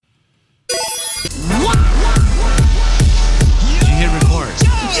Did you hit record?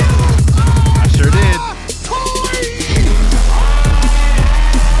 I sure did.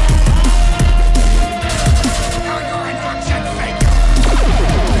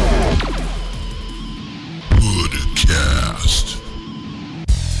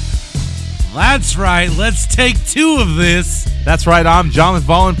 That's right. Let's take 2 of this. That's right. I'm Jonathan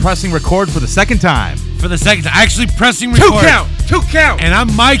Vollen pressing record for the second time. For the second time. Actually pressing record. 2 count. And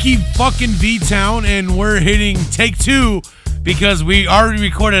I'm Mikey fucking V-Town, and we're hitting take 2 because we already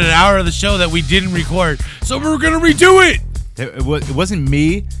recorded an hour of the show that we didn't record. So we're going to redo it. It wasn't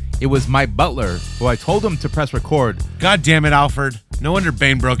me. It was my butler who I told him to press record. God damn it, Alfred. No wonder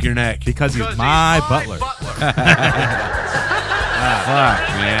Bane broke your neck. Because he's my butler. Fuck,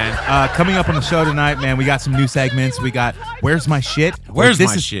 man. Coming up on the show tonight, man, we got some new segments. We got Where's My Shit? Where's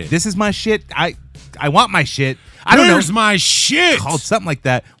my shit? This is my shit. I want my shit. I don't know. Where's my shit? Called something like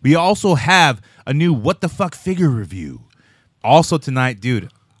that. We also have a new What the Fuck figure review. Also tonight,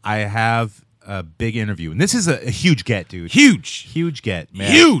 dude, I have a big interview. And this is a huge get, dude. Huge get,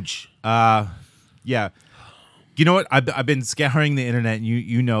 man. Huge. Yeah. You know what? I've been scouring the internet, and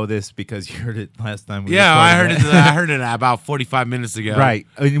you know this because you heard it last time. I heard it about 45 minutes ago. Right.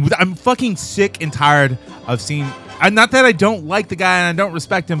 I'm fucking sick and tired of seeing. Not that I don't like the guy and I don't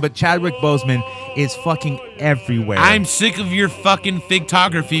respect him, but Chadwick Boseman is fucking everywhere. I'm sick of your fucking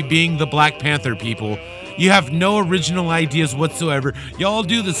figtography being the Black Panther people. You have no original ideas whatsoever. Y'all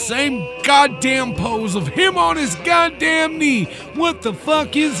do the same goddamn pose of him on his goddamn knee. What the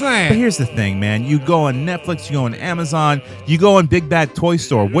fuck is that? But here's the thing, man. You go on Netflix, you go on Amazon, you go on Big Bad Toy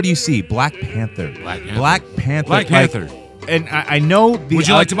Store. What do you see? Black Panther. Black Panther. And I know the. Would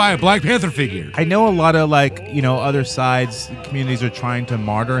you like to buy a Black Panther figure? I know a lot of other sides, communities are trying to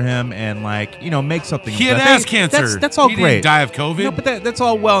martyr him and make something. He had ass cancer. That's all he great. Didn't die of COVID. No, but that's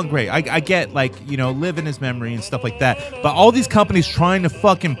all well and great. I get live in his memory and stuff like that. But all these companies trying to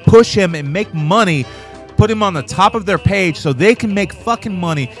fucking push him and make money, put him on the top of their page so they can make fucking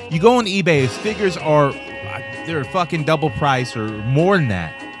money. You go on eBay, his figures they're fucking double price or more than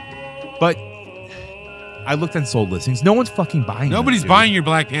that. But I looked on sold listings. No one's fucking buying Nobody's them, buying your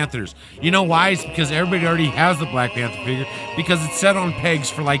Black Panthers. You know why? It's because everybody already has the Black Panther figure because it's set on pegs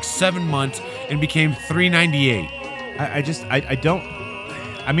for like 7 months and became $398. I don't.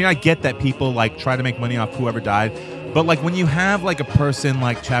 I mean, I get that people try to make money off whoever died, but when you have a person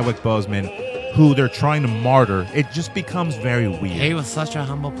like Chadwick Boseman who they're trying to martyr, it just becomes very weird. He was such a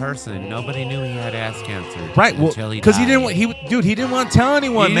humble person. Nobody knew he had ass cancer. Right, well, because he didn't want to tell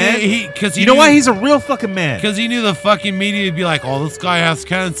anyone, man. You know why he's a real fucking man? Because he knew the fucking media would be like, "Oh, this guy has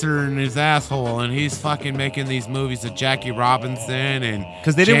cancer in his asshole," and he's fucking making these movies with Jackie Robinson and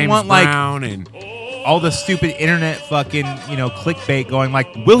because they didn't James want Brown and all the stupid internet fucking clickbait going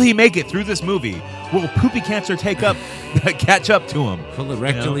will he make it through this movie? Will poopy cancer catch up to him?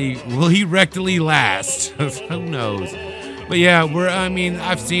 Will he rectally last? Who knows? But yeah,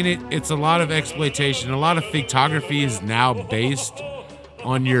 I've seen it. It's a lot of exploitation. A lot of figtography is now based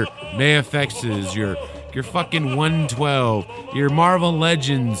on your Mayfx's, your fucking 112, your Marvel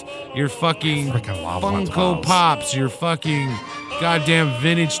Legends, your fucking Funko Pops, your fucking goddamn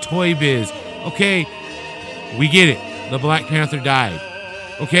vintage Toy Biz. Okay, we get it. The Black Panther died.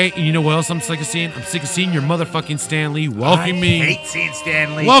 Okay, and you know what else I'm sick of seeing? I'm sick of seeing your motherfucking Stan Lee welcoming. I hate seeing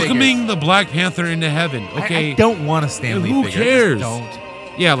Stan Lee welcoming figures. the Black Panther into heaven. Okay, I don't want a Stan Lee who figure. cares? I just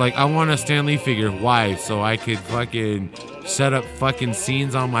don't. Yeah, I want a Stan Lee figure. Why? So I could fucking set up fucking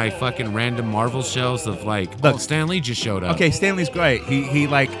scenes on my fucking random Marvel shelves of Look, Stan Lee just showed up. Okay, Stan Lee's great. He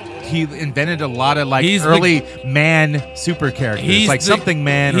invented a lot of early man super characters, Something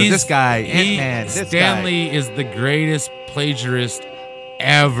Man or this guy, Ant-Man. Stan Lee is the greatest plagiarist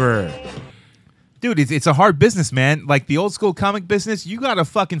ever. Dude, it's a hard business, man. Like the old school comic business, you gotta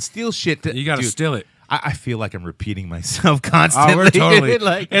fucking steal shit. You gotta steal it. I feel like I'm repeating myself constantly. Oh, we're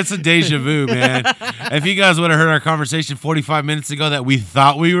totally. It's a deja vu, man. If you guys would have heard our conversation 45 minutes ago that we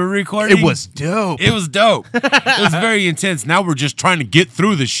thought we were recording, it was dope. It was dope. It was very intense. Now we're just trying to get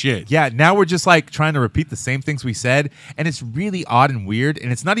through the shit. Yeah, now we're just trying to repeat the same things we said, and it's really odd and weird,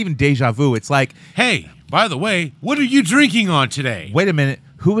 and it's not even deja vu. It's hey, by the way, what are you drinking on today? Wait a minute.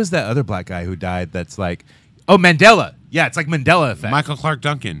 Who was that other black guy who died that's Mandela. Yeah, it's like Mandela effect. Michael Clark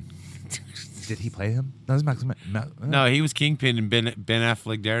Duncan. Did he play him? No, he was Kingpin in Ben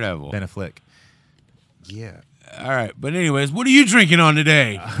Affleck Daredevil. Ben Affleck. Yeah. All right, but anyways, what are you drinking on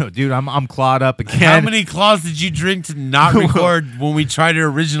today? Dude, I'm clawed up again. How many claws did you drink to not record when we tried to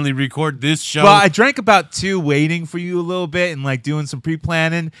originally record this show? Well, I drank about 2 waiting for you a little bit and like doing some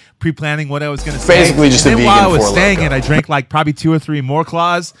pre-planning what I was going to say. Basically just and a then vegan while I was Four saying Loko. it, I drank like probably 2 or 3 more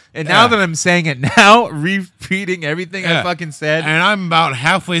claws. And now that I'm saying it now, repeating everything I fucking said. And I'm about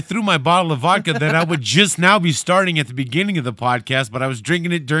halfway through my bottle of vodka that I would just now be starting at the beginning of the podcast, but I was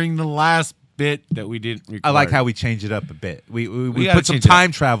drinking it during the last bit that we didn't record. I like how we change it up a bit. We gotta put some change it up.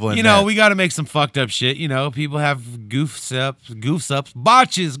 time travel in You know, there. we got to make some fucked up shit. You know, people have goofs ups,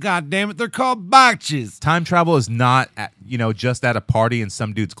 botches. God damn it, they're called botches. Time travel is not at, just at a party in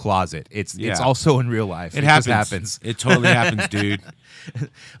some dude's closet. It's also in real life. It just happens. It totally happens, dude.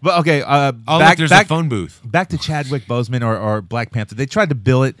 But okay, Oh, back, look, there's back, a phone booth. back to Chadwick Boseman or Black Panther. They tried to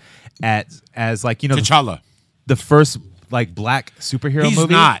bill it as like T'Challa. the first like black superhero He's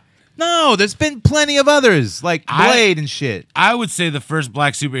movie. not. No, there's been plenty of others like Blade and shit. I would say the first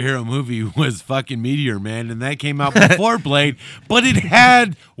black superhero movie was fucking Meteor Man, and that came out before Blade, but it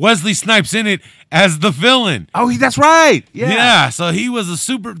had Wesley Snipes in it as the villain. Oh, that's right. Yeah. So he was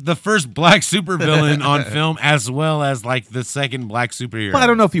the first black supervillain on film, as well as like the second black superhero. Well, I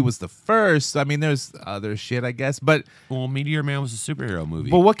don't know if he was the first. I mean, there's other shit, I guess. But Meteor Man was a superhero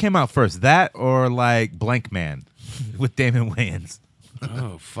movie. what came out first, that or like Blank Man with Damon Wayans?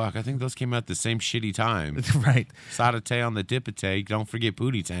 Oh, fuck. I think those came out at the same shitty time. Right. Satay on the Dipite. Don't forget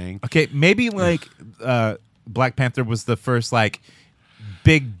Pootie Tang. Okay, maybe like Black Panther was the first like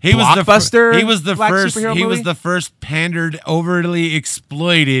big He was blockbuster. he was the black first. superhero He was movie? the first pandered, overly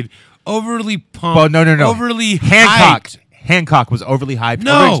exploited, overly pumped. Oh no, overly Hancock. hyped. Hancock was overly hyped,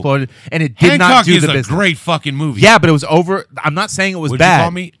 No. overexploded, and it did not Hancock do is the a business. great fucking movie. Yeah, but it was over. I'm not saying it was Would bad. you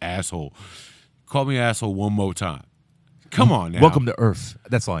call me asshole? Call me asshole one more time. Come on now. Welcome to Earth.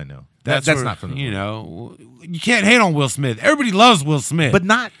 That's all I know. That's where, not from the movie. you know. You can't hate on Will Smith. Everybody loves Will Smith, But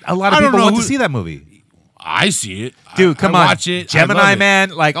not a lot of I don't people know went to who- see that movie. I see it, Dude, come I on. watch it. I Gemini love it. Man,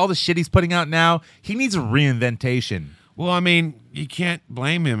 like all the shit he's putting out now, he needs a reinventation. Well, I mean, you can't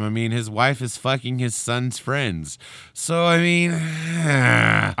blame him. I mean, his wife is fucking his son's friends. So, I mean,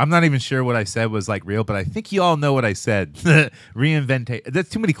 I'm not even sure what I said was like real, but I think you all know what I said. Reinventation. That's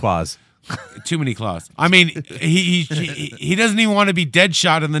too many claws. too many claws. I mean, he doesn't even want to be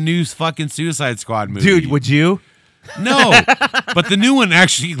Deadshot in the new fucking Suicide Squad movie. Dude, would you? No, but the new one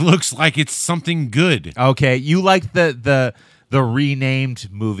actually looks like it's something good. Okay, you like the renamed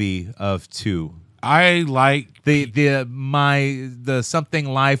movie of 2. I like the something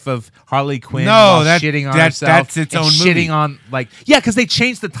life of Harley Quinn. No, while that- shitting on that- herself. that's its and own shitting movie. on because they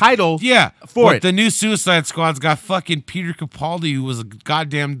changed the title. Yeah, for but it. the new Suicide Squad's got fucking Peter Capaldi, who was a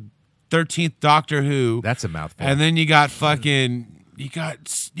goddamn 13th Doctor Who. That's a mouthful. And then you got fucking you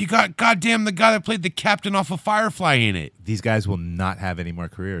got goddamn the guy that played the captain off of Firefly in it. These guys will not have any more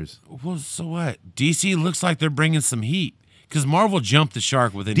careers. Well, so what? DC looks like they're bringing some heat because Marvel jumped the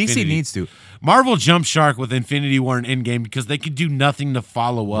shark with Infinity. DC needs to. Marvel jumped shark with Infinity War and Endgame because they could do nothing to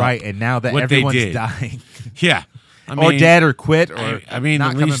follow up. Right, and now that what they everyone's did. dying. Yeah. I or mean, dead or quit or I mean,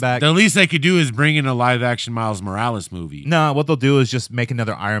 not coming back. the least they could do is bring in a live action Miles Morales movie. No, what they'll do is just make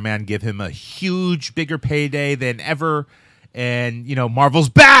another Iron Man, give him a huge, bigger payday than ever, and Marvel's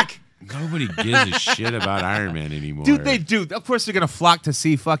back. Nobody gives a shit about Iron Man anymore. Dude, they do. Of course, they're gonna flock to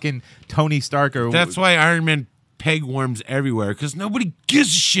see fucking Tony Stark. Or That's why Iron Man peg worms everywhere because nobody gives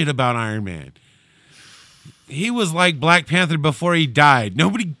a shit about Iron Man. He was like Black Panther before he died.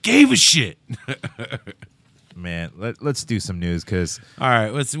 Nobody gave a shit. Man, let's do some news because All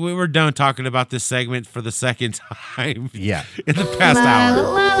right, we're done talking about this segment for the second time. Yeah. in the past hour.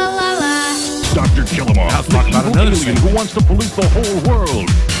 Dr. Killamar, Let's talk about another alien who wants to pollute the whole world.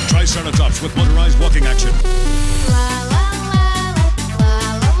 Triceratops with motorized walking action.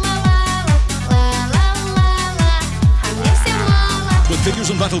 With figures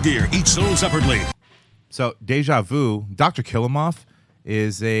and battle gear, each sold separately. So Deja Vu, Dr. Killamov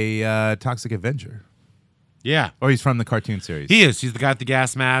is a Toxic Avenger, Yeah, or he's from the cartoon series. he is. He's the guy with the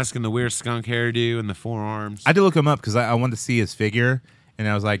gas mask and the weird skunk hairdo and the forearms. I had to look him up because I wanted to see his figure, and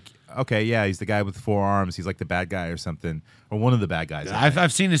I was like, okay, yeah, he's the guy with 4 arms. He's like the bad guy or something, or one of the bad guys. I think.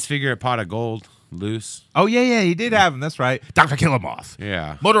 I've seen his figure at Pot of Gold, loose. Oh yeah, he did have him. That's right, Dr. Killamov.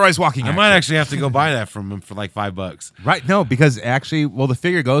 Yeah. Motorized walking. I might actually have to go buy that from him for like $5. Right, no, because actually, the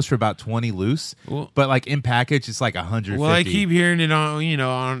figure goes for about 20 loose, Well- but like in package, it's like 150. Well, I keep hearing it on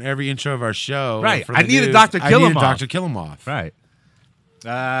on every intro of our show. Right. for I the need a news. Dr. I need a Killamov. Dr. Killamov. Right.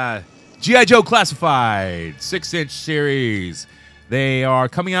 G.I. Joe Classified 6-inch series. They are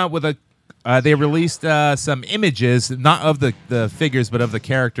coming out with a They released some images, not of the figures, but of the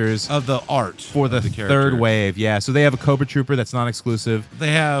characters Of the art. for the, of third character. wave. Yeah, so they have a Cobra Trooper that's not exclusive.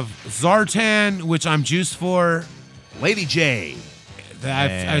 They have Zartan, which I'm juiced for. Lady J.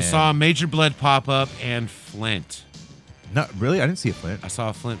 I saw Major Blood pop up and Flint. No, really, I didn't see a Flint. I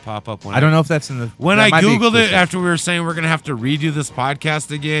saw a Flint pop up when I don't know if that's in the. When that I might be Googled it exclusive. after we were saying we're going to have to redo this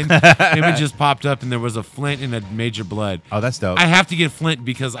podcast again, images popped up and there was a Flint and a Major Blood. Oh, that's dope. I have to get Flint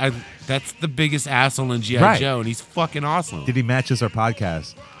because that's the biggest asshole in G.I. Right. Joe, and he's fucking awesome. Did he matches our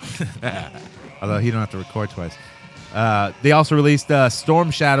podcast? Although he don't have to record twice. They also released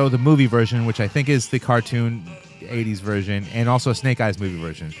Storm Shadow, the movie version, which I think is the cartoon 80s version, and also a Snake Eyes movie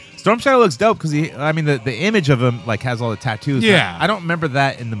version. Storm Shadow looks dope because the image of him like has all the tattoos. Yeah. I don't remember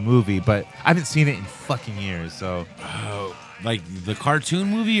that in the movie, but I haven't seen it in fucking years. So Like the cartoon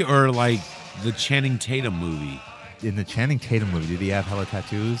movie or like the Channing Tatum movie? in the Channing Tatum movie, did he have hella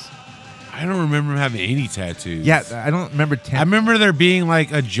tattoos? I don't remember him having any tattoos. Yeah, I don't remember. I remember there being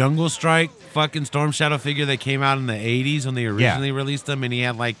like a Jungle Strike fucking Storm Shadow figure that came out in the 80s when they originally released him, and he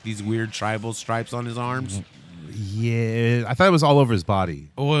had like these weird tribal stripes on his arms. Yeah, I thought it was all over his body.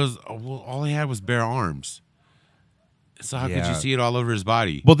 All he had was bare arms. So how could Yeah. you see it all over his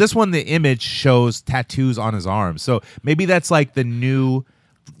body? Well, this one, the image shows tattoos on his arms. So maybe that's like the new.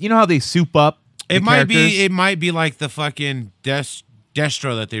 You know how they soup up. The It might characters? be. It might be like the fucking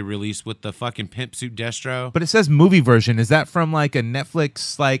Destro that they released with the fucking pimp suit Destro. But it says movie version. Is that from like a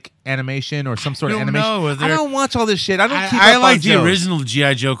Netflix like animation or some sort of don't animation? know. I don't watch all this shit. I don't keep I up like on the Joe. original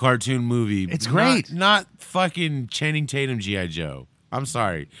G.I. Joe cartoon movie. It's great. Not fucking Channing Tatum G.I. Joe. I'm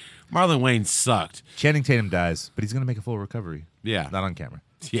sorry. Marlon Wayne sucked. Channing Tatum dies, but he's gonna make a full recovery. Yeah. Not on camera.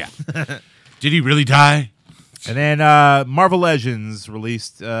 Yeah. Did he really die? And then Marvel Legends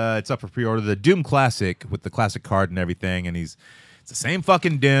released. It's up for pre-order. The Doom Classic with the classic card and everything, and it's the same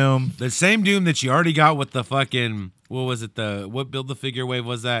fucking Doom. The same Doom that you already got with the fucking, what was it? What Build-A-Figure wave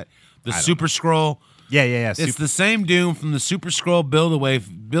was that? The Super Scroll. Yeah. It's the same Doom from the Super Scroll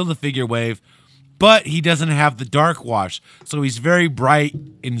Build-A-Figure wave, but he doesn't have the dark wash. So he's very bright,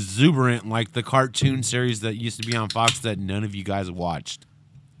 exuberant, like the cartoon series that used to be on Fox that none of you guys watched.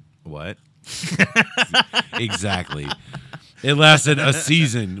 What? Exactly. It lasted a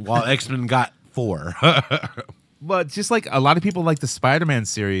season while X-Men got 4. But just like a lot of people like the Spider-Man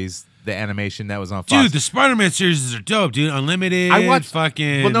series, the animation that was on Fox. Dude, the Spider-Man series are dope, dude. Unlimited. I watched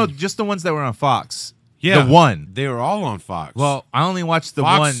fucking. Well, no, just the ones that were on Fox. Yeah, the one. They were all on Fox. Well, I only watched the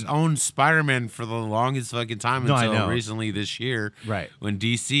Fox one. owned Spider-Man for the longest fucking time No, I until know. recently this year. Right. When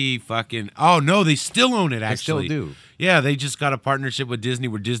DC fucking. Oh, no, they still own it, actually. still do. Yeah, they just got a partnership with Disney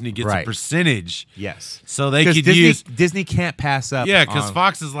where Disney gets a Right. percentage. Yes. So they 'Cause could Disney, use. Disney can't pass up. Yeah, because on-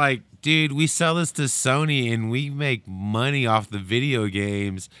 Fox is like, dude, we sell this to Sony and we make money off the video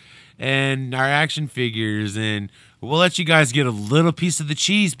games and our action figures, and we'll let you guys get a little piece of the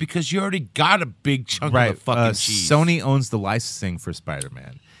cheese because you already got a big chunk right. of the fucking cheese. Sony owns the licensing for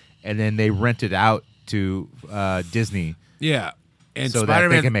Spider-Man, and then they rent it out to Disney Yeah. And so that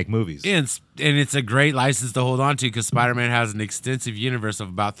Spider-Man they can make movies. and it's a great license to hold on to because Spider-Man has an extensive universe of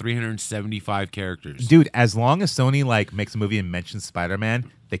about 375 characters. Dude, as long as Sony like makes a movie and mentions Spider-Man,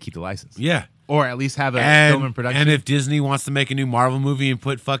 they keep the license. Yeah. Or at least have a film in And, production. and if Disney wants to make a new Marvel movie and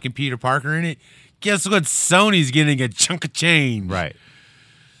put fucking Peter Parker in it, guess what? Sony's getting a chunk of change. Right.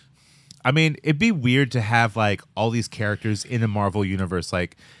 I mean, it'd be weird to have like all these characters in the Marvel universe,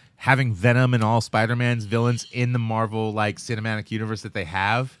 like having Venom and all Spider-Man's villains in the Marvel like cinematic universe that they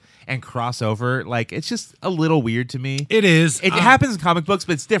have and cross over. Like, it's just a little weird to me. It is. It happens in comic books,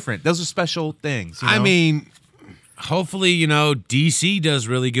 but it's different. Those are special things. You know? I mean, hopefully, DC does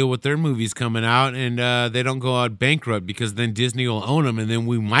really good with their movies coming out and they don't go out bankrupt because then Disney will own them and then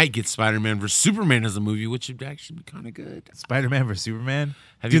we might get Spider-Man vs. Superman as a movie, which would actually be kind of good. Spider-Man vs. Superman.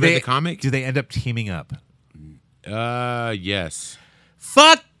 Have you read the comic? Do they end up teaming up? Yes.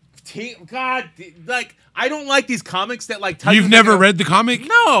 Fuck. God, like I don't like these comics that like. touch You've them never and go- read the comic?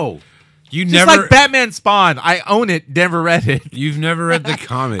 No. You Just never. like Batman Spawn, I own it. Never read it. You've never read the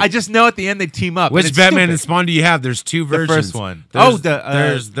comic. I just know at the end they team up. Which and it's Batman and stupid. Spawn do you have? There's two versions. first one. There's,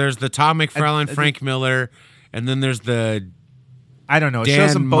 Oh, there's the Todd McFarlane, Frank Miller, and then there's the I don't know. It Dan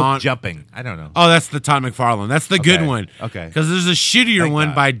shows them both Mon- jumping. I don't know. oh, that's the Todd McFarlane. That's the good Okay. one. Okay. Because there's a shittier Thank one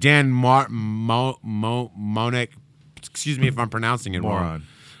God. by Dan Monek. Excuse me if I'm pronouncing it wrong. Moron.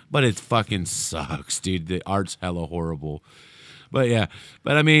 But it fucking sucks, dude. The art's hella horrible. But yeah.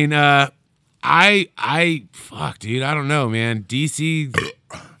 But I mean, fuck, dude. I don't know, man. DC,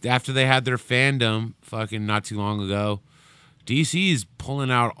 after they had their fandom fucking not too long ago, DC is pulling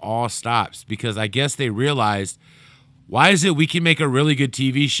out all stops because I guess they realized Why is it we can make a really good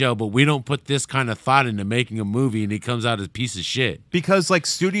TV show, but we don't put this kind of thought into making a movie, and it comes out as a piece of shit? Because like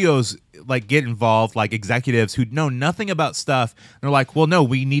studios like get involved, like executives who know nothing about stuff, and they're like, well, no,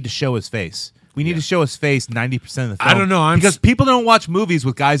 we need to show his face. We need to show his face 90% of the film. I don't know. Because people don't watch movies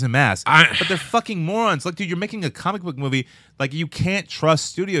with guys in masks. But they're fucking morons. Like, dude, you're making a comic book movie. Like, you can't trust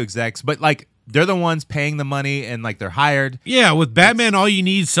studio execs. But, like, they're the ones paying the money and, like, they're hired. Yeah, with Batman, all you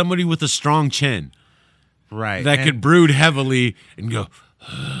need is somebody with a strong chin. Right. That could brood heavily and go,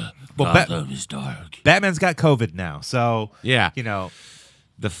 well, Gotham is dark. Batman's got COVID now. So, Yeah. you know.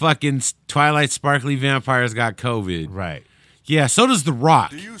 The fucking Twilight Sparkly vampires got COVID. Right. Yeah, so does The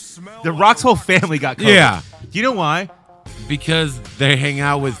Rock. The Rock's whole family got COVID. Yeah. Do you know why? Because they hang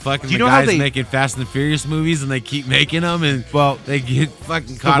out with fucking Do you the know how guys they- making Fast and Furious movies, and they keep making them, and Well, they get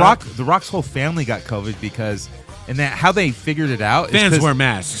fucking The caught up. Rock's whole family got COVID because, and that how they figured it out. is Fans 'cause- wear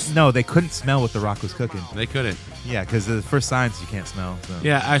masks. No, they couldn't smell what The Rock was cooking. They couldn't. Yeah, because the first signs you can't smell. So.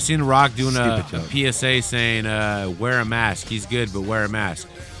 Yeah, I seen The Rock doing a Stupid joke. PSA saying, wear a mask. He's good, but wear a mask.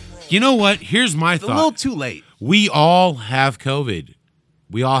 You know what? Here's my It's a little thought. too late. We all have COVID.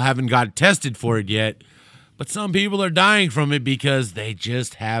 We all haven't got tested for it yet, but some people are dying from it because they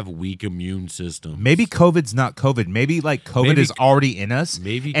just have weak immune systems. Maybe COVID's not COVID. Maybe like COVID Maybe- is already in us.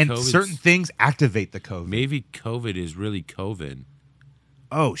 maybe and COVID's- certain things activate the COVID. Maybe COVID is really COVID.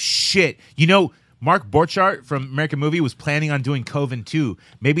 Oh shit! You know, Mark Borchardt from American Movie was planning on doing COVID too.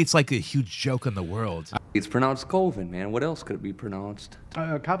 Maybe it's like a huge joke on the world. It's pronounced Colvin, man. What else could it be pronounced?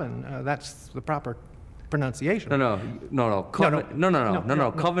 Coven, that's the proper pronunciation. No. Coven.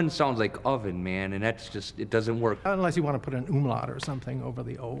 No. Coven sounds like oven, man, and that's just it doesn't work. Unless you want to put an umlaut or something over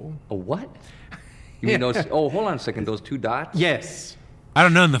the O. A what? You mean those? Oh, hold on a second. Those two dots? Yes. I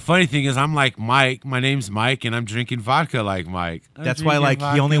don't know. And the funny thing is, I'm like Mike. My name's Mike, and I'm drinking vodka like Mike. That's why like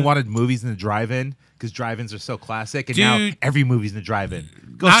he only wanted movies in the drive-in because drive-ins are so classic, and now Dude. every movie's in the drive-in.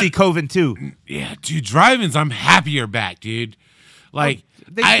 Go Not- see COVID too. Yeah, dude, drive-ins. I'm happy are back, dude. Like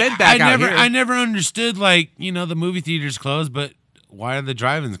they've been back out here. I never understood like the movie theaters closed, but why are the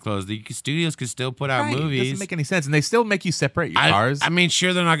drive-ins closed? The studios could still put out Right, it movies. doesn't make any sense, and they still make you separate your cars. I mean,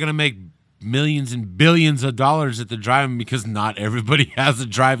 sure, they're not going to make millions and billions of dollars at the drive-in because not everybody has a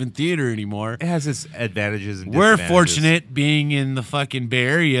drive-in theater anymore. it has its advantages and We're disadvantages. fortunate being in the fucking Bay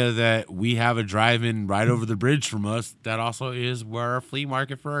Area that we have a drive-in right over the bridge from us. That also is where our flea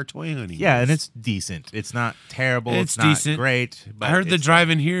market for our toy hunting. Yeah, is. and it's decent. It's not terrible. It's It's, not decent. great. But I heard the it's-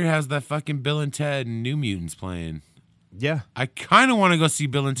 drive-in here has that fucking Bill and Ted and New Mutants playing. Yeah. I kind of want to go see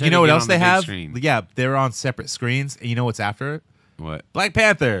Bill and Ted. You know what again else on the they big have? screen. Yeah, they're on separate screens. And you know what's after it? What? Black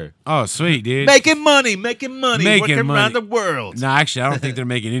Panther. Oh, sweet, dude. Making money, working money. around the world. No, actually, I don't think they're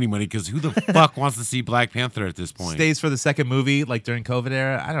making any money because who the fuck wants to see Black Panther at this point? Stays for the second movie, like during COVID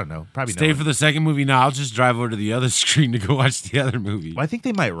era. I don't know. Probably Stay no for one. the second movie. No, I'll just drive over to the other screen to go watch the other movie. Well, I think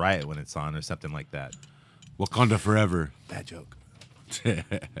they might riot when it's on or something like that. Wakanda Forever. Bad joke.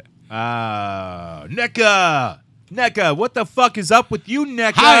 NECA, what the fuck is up with you,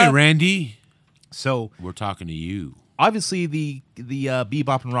 NECA? Hi, Randy. So We're talking to you. obviously the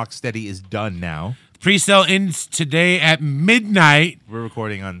Bebop and Rocksteady is done now. Pre-sale ends today at midnight. We're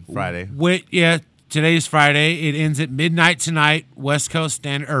recording on Friday. Today's Friday. It ends at midnight tonight, West Coast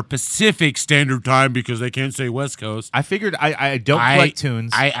Standard or Pacific Standard Time because they can't say West Coast. I figured I don't collect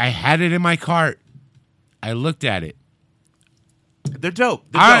tunes. I had it in my cart. I looked at it. They're dope.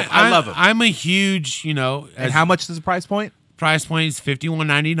 I love them. I'm a huge, And how much is the price point? price point is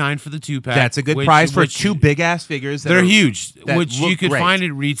 $51.99 for the 2-pack. That's a good price for two big ass figures. They're huge, that which you look could great. find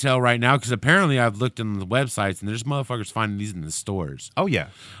at retail right now because apparently I've looked on the websites and there's motherfuckers finding these in the stores. Oh yeah.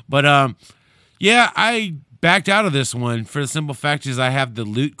 But yeah, I backed out of this one for the simple fact is I have the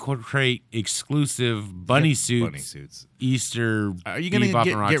Loot Crate exclusive bunny suits. Easter. Are you gonna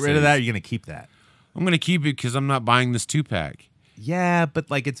Bebop and get rid of Rocksteady. that? Or are you gonna keep that? I'm gonna keep it because I'm not buying this 2-pack. Yeah, but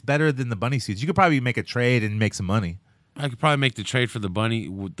like it's better than the bunny suits. You could probably make a trade and make some money. I could probably make the trade for the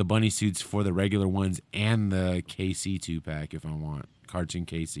bunny suits for the regular ones and the KC 2-pack if I want cartoon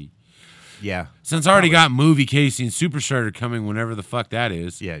KC. Yeah. Since I already got movie KC and Super Shredder coming whenever the fuck that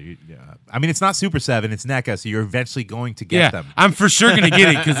is. Yeah. I mean, it's not Super 7, it's NECA, so you're eventually going to get them. I'm for sure going to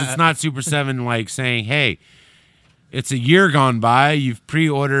get it because it's not Super 7 like saying, hey, it's a year gone by, you've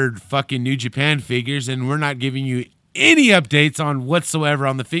pre-ordered fucking New Japan figures and we're not giving you any updates on whatsoever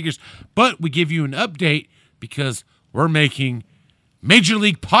on the figures, but we give you an update because we're making Major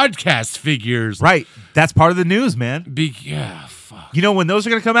League Podcast figures. Right. That's part of the news, man. Yeah, fuck. You know when those are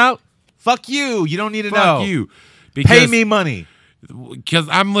going to come out? Fuck you. You don't need to know. Fuck you. Pay me money. Because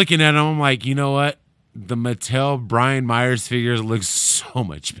I'm looking at them, I'm like, you know what? The Mattel Brian Myers figures look so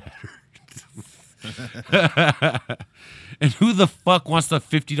much better. And who the fuck wants the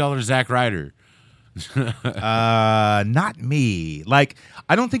 $50 Zack Ryder? Not me. Like,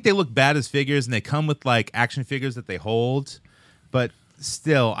 I don't think they look bad as figures, and they come with like action figures that they hold, but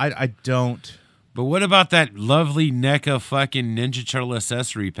still, I don't. But what about that lovely NECA fucking Ninja Turtle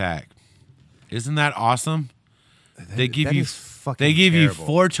accessory pack? Isn't that awesome? They give that you is fucking they give terrible. you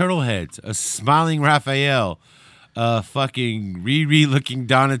 4 turtle heads, a smiling Raphael, a fucking Riri looking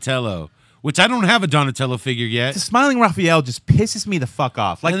Donatello, which I don't have a Donatello figure yet. The smiling Raphael just pisses me the fuck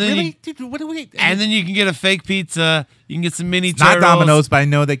off. Like, And then really? Dude, what do we? And then you can get a fake pizza. You can get some mini Not turtles. Domino's, but I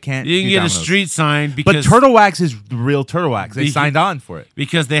know they can't. You can do get Domino's. a street sign But because Turtle Wax is the real Turtle Wax. They Beca- signed on for it.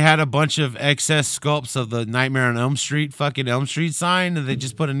 because they had a bunch of excess sculpts of the Nightmare on Elm Street fucking Elm Street sign, and they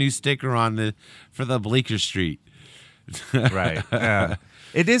just put a new sticker on for the Bleecker Street. Right. Yeah.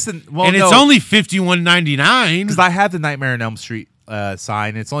 It isn't. Well, And it's only $51.99. because I have the Nightmare on Elm Street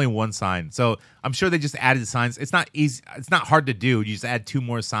sign. It's only one sign, so I'm sure they just added signs. It's not easy. It's not hard to do. You just add 2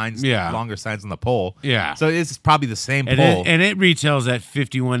 more signs, Yeah. longer signs on the pole. Yeah. So it's probably the same And pole. it retails at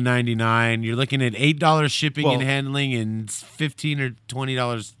 $51.99. You're looking at $8 shipping Well- and handling, and $15 or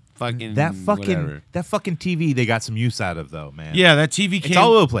 $20 fucking that fucking whatever. TV they got some use out of though, man. Yeah, that TV It's came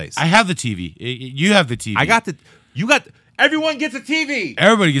all over the place. I have the TV. You have the TV. I got the. You got. Everyone gets a TV.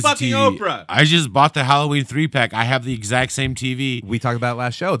 Everybody gets fucking a TV. Oprah. I just bought the Halloween 3-pack. I have the exact same TV. We talked about it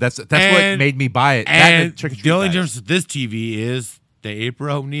last show. That's what And- made me buy it. That And Trick or Treat the only bags. difference with this TV is that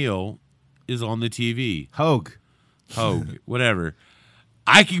April O'Neil is on the TV. Hogue. Whatever.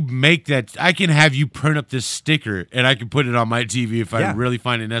 I can make that. I can have you print up this sticker and I can put it on my TV if I Yeah. really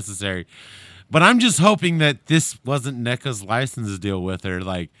find it necessary. But I'm just hoping that this wasn't NECA's license deal with her.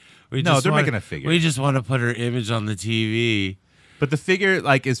 Like, They're making a figure. We just want to put her image on the TV. But the figure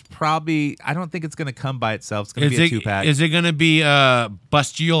is probably. I don't think it's going to come by itself. It's going to be a 2-pack. Is it going to be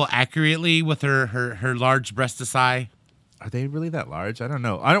bustial accurately with her large breasticide? Are they really that large? I don't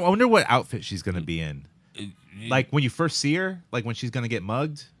know. I wonder what outfit she's going to be in. Like when you first see her, like when she's going to get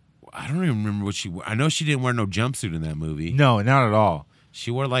mugged. I don't even remember what she wore. I know she didn't wear no jumpsuit in that movie. No, not at all. She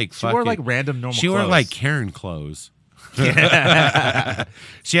wore like She wore like random normal. She wore clothes. like Karen clothes. I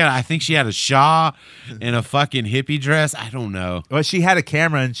think she had a shawl and a fucking hippie dress. I don't know. Well, she had a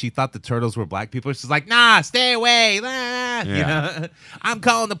camera and she thought the turtles were black people. She's like, nah, stay away. Nah. You know, I'm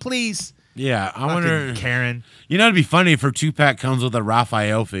calling the police. Yeah, I Fucking wonder. Karen. You know, it'd be funny if her 2-pack comes with a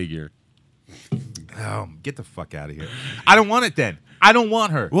Raphael figure. Oh, get the fuck out of here. I don't want it then. I don't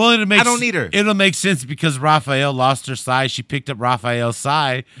want her. Well, I don't need her. It'll make sense because Raphael lost her size. She picked up Raphael's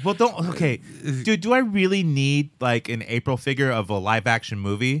size. Well, dude, do I really need like an April figure of a live action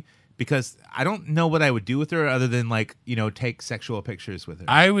movie? Because I don't know what I would do with her other than like, take sexual pictures with her.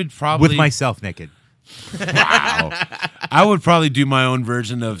 I would probably with myself naked. Wow. I would probably do my own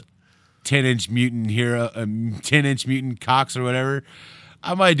version of 10-inch mutant hero, 10-inch mutant Cox or whatever.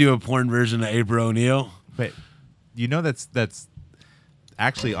 I might do a porn version of April O'Neil. But that's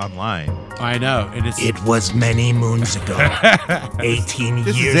actually online. I know, and It was many moons ago, 18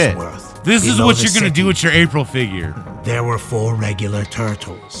 This is years it. worth. this is below what the you're gonna do city. with your April figure. There were 4 regular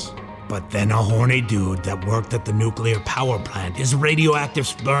turtles. But then a horny dude that worked at the nuclear power plant, his radioactive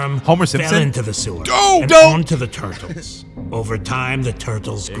sperm Homer fell Simpson? into the sewer Oh, and no! onto the turtles. Over time, the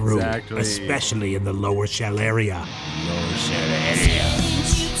turtles grew, especially in the lower shell area.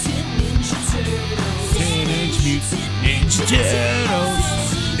 10-inch mutant Ninja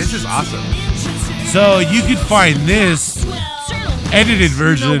Turtles. This is awesome. So you could find this edited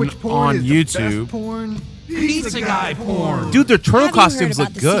version on YouTube. Pizza guy porn. Dude, their turtle Have you heard costumes about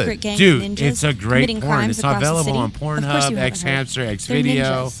look the good. secret gang of Dude, ninjas it's a great committing porn. crimes It's across the available city? on Of course you Pornhub, haven't X heard. Hamster, X They're Video.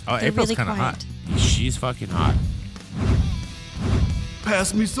 ninjas. Oh, They're April's really kinda quiet. She's fucking hot.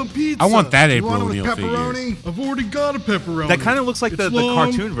 Pass me some pizza. I want that You April want it O'Neil with figure. pepperoni? I've already got a pepperoni. That kinda looks like It's the long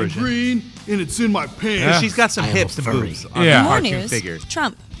cartoon and version. green, and it's in my pants. Yeah. She's got some I am a hips and furry. boobs on Yeah. the More cartoon news. figure.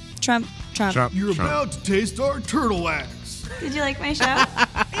 Trump. You're Trump. about to taste our turtle wax. Did you like my show?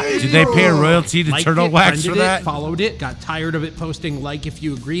 Did they pay a royalty to Liked Turtle it, Wax for friended that? it, followed it, got tired of it posting like if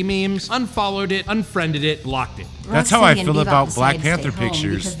you agree memes, unfollowed it, unfriended it, blocked it. That's how I feel about Black Panther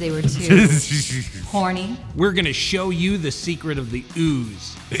pictures. Because they were too horny. We're gonna show you the secret of the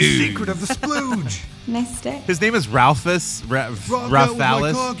ooze. Secret of the splooge. Nice day. His name is Ralphus. Rock out with my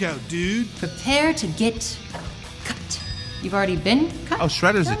Ralphalis. cock out, dude. Prepare to get cut. You've already been cut? Oh,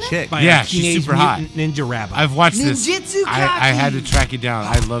 Shredder's a chick. By Yeah, a she's Teenage super hot. Mutant Ninja Rabbit. I've watched this. Ninjutsu I had to Kaki. track it down.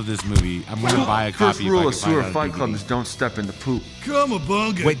 I love this movie. I'm gonna buy a First copy. rule of if I can sewer find it fight on club DVD. is don't step in the poop. Come a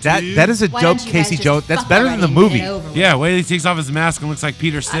bunga, Wait, that dude. is a Why dope don't you guys Casey just Jones. That's fuck better than the already and get movie. it over with? Yeah, wait till he takes off his mask and looks like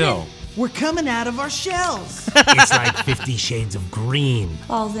Peter Still. We're coming out of our shells. It's like 50 Shades of Green.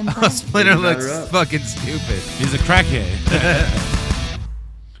 Balls in Oh, Splinter looks up. fucking stupid. He's a crackhead.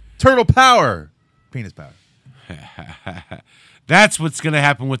 Turtle power. Penis power. That's what's going to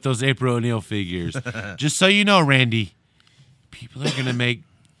happen with those April O'Neil figures. Just so you know, Randy, people are going to make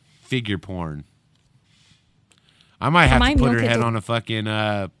figure porn. I might have to put her head on a fucking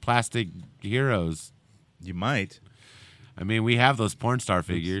plastic heroes. You might. I mean, we have those porn star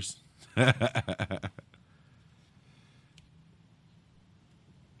figures.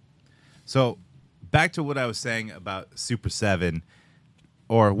 So, back to what I was saying about Super 7,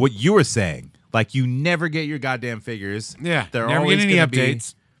 or what you were saying. Like, you never get your goddamn figures. Yeah, They're never always get any gonna be-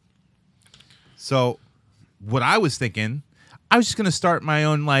 updates. So, what I was thinking, I was just going to start my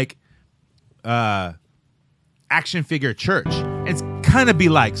own, like, action figure church. It's kind of be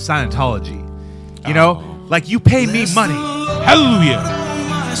like Scientology. You know? Like, you pay me money. Hallelujah.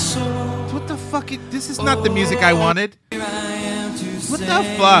 What the fuck? This is not the music I wanted. What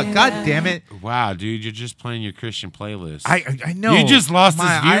the fuck? God damn it. Wow, dude, you're just playing your Christian playlist. I know. You just lost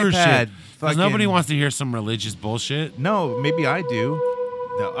My his viewership. iPad Because nobody fucking- wants to hear some religious bullshit. No, maybe I do.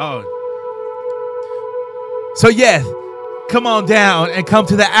 No, oh. So, yeah, come on down and come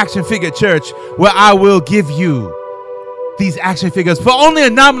to the Action Figure Church where I will give you these action figures for only a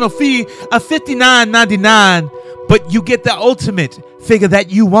nominal fee of $59.99, but you get the ultimate figure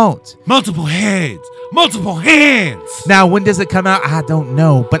that you want. Multiple heads. Multiple hands. Now, when does it come out? I don't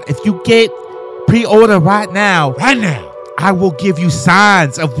know. But if you get pre-order right now, I will give you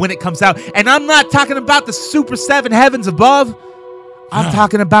signs of when it comes out. And I'm not talking about the Super 7 Heavens Above. I'm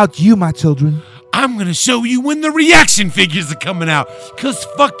talking about you, my children. I'm going to show you when the reaction figures are coming out. Because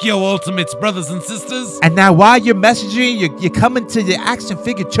fuck your ultimates, brothers and sisters. And now while you're messaging, you're coming to the Action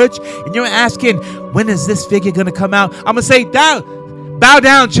Figure Church and you're asking, when is this figure going to come out? I'm going to say, bow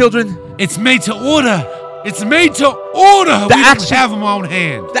down, children. It's made to order. It's made to order. We don't have them on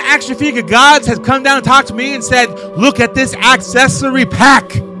hand. The Action Figure Gods has come down and talked to me and said, look at this accessory pack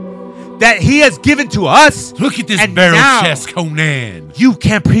that he has given to us. Look at this and barrel now chest, Conan. You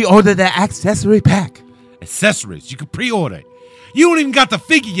can pre-order the accessory pack. Accessories. You can pre-order it. You don't even got the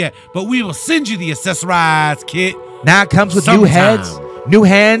figure yet, but we will send you the accessorized kit. Now it comes with sometime. new heads, new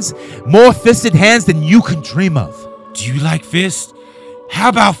hands, more fisted hands than you can dream of. Do you like fists? How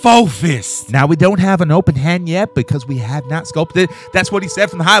about full fists? Now, we don't have an open hand yet because we have not sculpted it. That's what he said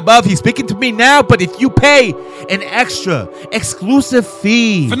from the high above. He's speaking to me now, but if you pay an extra exclusive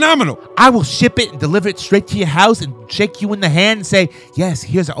fee, phenomenal, I will ship it and deliver it straight to your house and shake you in the hand and say, yes,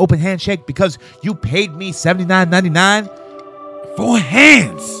 here's an open handshake because you paid me $79.99 for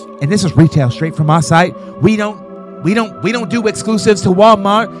hands. And this is retail straight from our site. We don't do exclusives to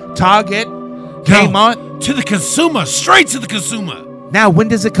Walmart, Target, Kmart. To the consumer, straight to the consumer. Now, when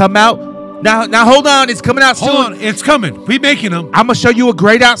does it come out? Now, hold on. It's coming out soon. Hold on, it's coming. We making them. I'm gonna show you a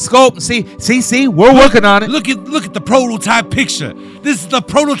grayed out sculpt and see. We're working on it. Look at the prototype picture. This is the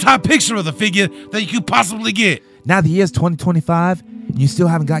prototype picture of the figure that you could possibly get. Now the year's 2025, and you still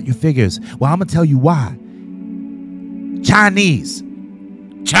haven't got your figures. Well, I'm gonna tell you why. Chinese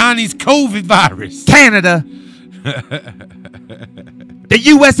COVID virus. Canada. The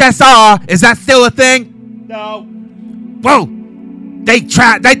USSR, is that still a thing? No. Whoa. They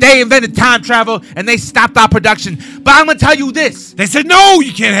invented time travel and they stopped our production. But I'm gonna tell you this. They said, no,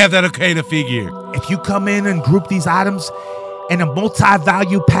 you can't have that Okada figure. If you come in and group these items in a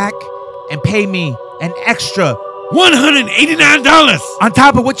multi-value pack and pay me an extra $189 on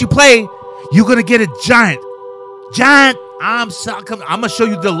top of what you pay, you're gonna get a giant. I'm gonna show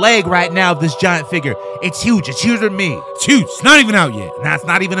you the leg right now of this giant figure. It's huge. It's huger than me. It's huge. It's not even out yet. Now it's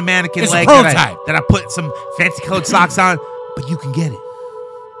not even a mannequin It's leg a prototype that I put some fancy colored socks on, but you can get it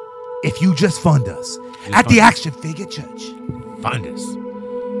if you just fund us at the Action Figure Church. Fund us.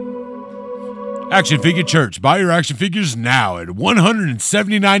 Action Figure Church. Buy your action figures now at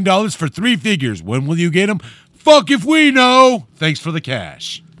 $179 for 3 figures. When will you get them? Fuck if we know. Thanks for the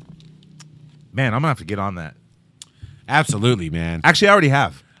cash. Man, I'm gonna have to get on that. Absolutely, man. Actually, I already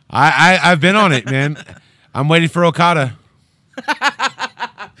have. I've been on it, man. I'm waiting for Okada.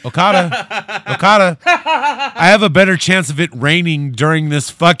 Okada. I have a better chance of it raining during this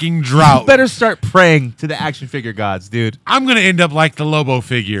fucking drought. You better start praying to the Action Figure Gods, dude. I'm gonna end up like the Lobo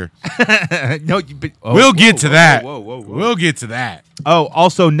figure. We'll get to that. Whoa. We'll get to that. Oh,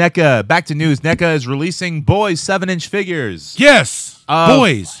 also NECA. Back to news. NECA is releasing Boys 7-inch figures. Yes.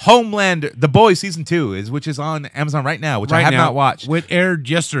 Boys. Homeland, The Boys Season 2, which is on Amazon right now, which I have not watched. It aired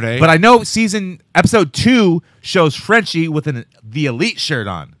yesterday. But I know episode 2 shows Frenchie with the Elite shirt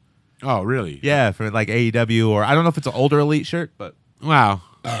on. Oh, really? Yeah, for like AEW, or I don't know if it's an older Elite shirt, but wow.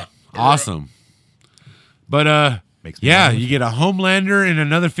 Awesome. But Makes me yeah, nervous. you get a Homelander and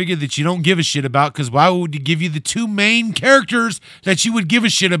another figure that you don't give a shit about, because why would you give you the two main characters that you would give a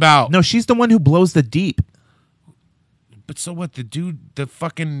shit about? No, she's the one who blows the deep. But so what? The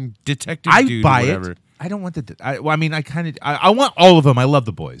fucking detective I dude, buy or whatever. it. I don't want the. I want all of them. I love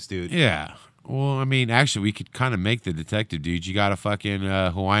the boys, dude. Yeah. Well, I mean, actually, we could kind of make the detective dude. You got a fucking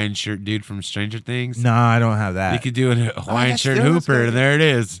Hawaiian shirt dude from Stranger Things? No, I don't have that. You could do a Hawaiian shirt that's Hooper, good. and there it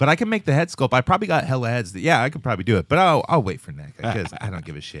is. But I can make the head sculpt. I probably got hella heads. Yeah, I could probably do it. But I'll wait for Nick because I don't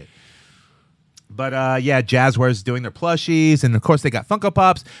give a shit. But yeah, Jazzwares doing their plushies, and of course they got Funko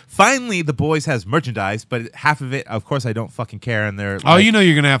Pops. Finally, the boys has merchandise, but half of it, of course, I don't fucking care. And they're Oh, you know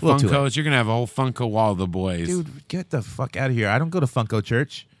you're gonna have a little too Funkos. You're gonna have a whole Funko wall of the boys. dude, get the fuck out of here! I don't go to Funko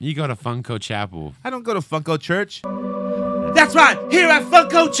Church. You go to Funko Chapel. I don't go to Funko Church. That's right, here at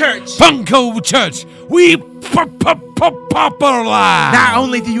Funko Church. Funko Church, we popularize. Not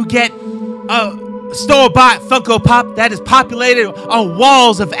only do you get a store-bought Funko Pop that is populated on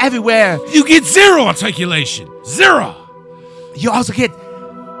walls of everywhere, You get zero articulation. Zero. you also get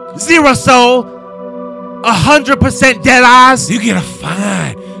Zero Soul, 100% dead eyes. You get a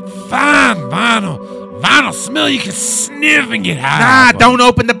fine vinyl smell you can sniff and get high. Nah, don't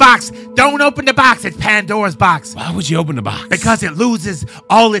open the box. Don't open the box. It's Pandora's box. Why would you open the box? Because it loses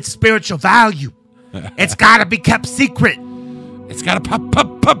all its spiritual value. It's gotta be kept secret. It's gotta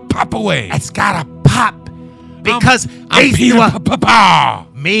pop away. It's gotta pop. Because I'm these Peter two Papa.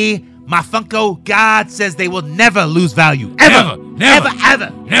 me, my Funko God says they will never lose value. Never.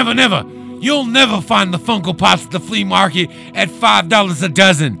 You'll never find the Funko Pops at the flea market at $5 a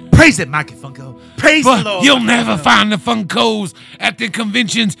dozen. Praise it, Mikey Funko. Praise the But Lord. you'll never find the Funkos at the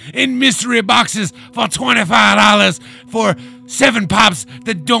conventions in mystery boxes for $25 for 7 pops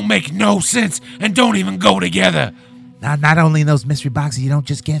that don't make no sense and don't even go together. Not only in those mystery boxes, you don't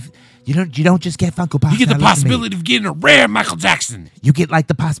just get Funko Pops. You get the Now, listen to me. possibility of getting a rare Michael Jackson. You get like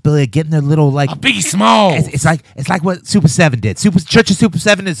the possibility of getting their little like A Biggie Smalls. It's like what Super 7 did. Church of Super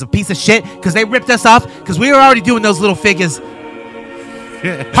 7 is a piece of shit because they ripped us off because we were already doing those little figures.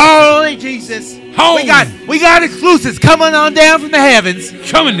 Holy Jesus! Home. We got exclusives coming on down from the heavens.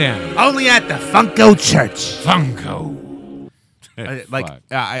 Coming down. Only at the Funko Church. Funko.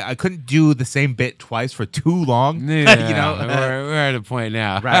 I couldn't do the same bit twice for too long. Yeah, you know, we're at a point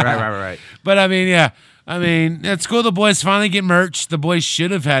now. right. But I mean, yeah. I mean, it's cool the boys finally get merch. The boys should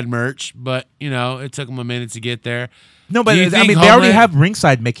have had merch, but, you know, it took them a minute to get there. No, but Do you I think mean, they already have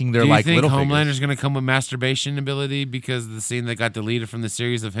Ringside making their Do you like think little Homelander's figures. going to come with masturbation ability because of the scene that got deleted from the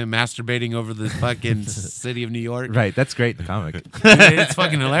series of him masturbating over the fucking city of New York? Right, that's great in the comic. It's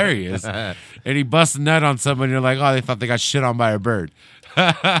fucking hilarious. And he busts a nut on somebody and you're like, oh, they thought they got shit on by a bird.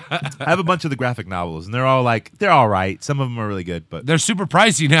 I have a bunch of the graphic novels, and they're all right. Some of them are really good, but They're super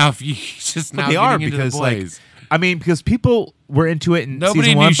pricey now if you just now they are getting into because the like boys. because people were into it in Nobody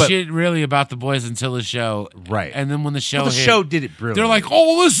season knew 1, but shit really about the boys until the show. Right. And then when the show well, the hit, show did it brilliantly. they're like,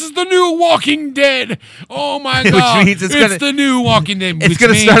 oh, this is the new Walking Dead. Oh, my God. Which means it's the new Walking Dead. it's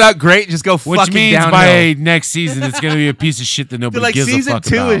gonna start out great and just go Which fucking means downhill. by next season, it's going to be a piece of shit that nobody They're like gives a season fuck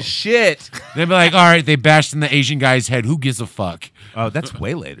 2 about. is shit. They'll be like, all right, they bashed in the Asian guy's head. Who gives a fuck? Oh, that's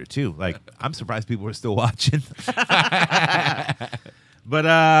way later too. Like, I'm surprised people are still watching. But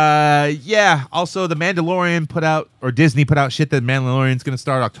yeah. Also, the Mandalorian Disney put out shit that Mandalorian's gonna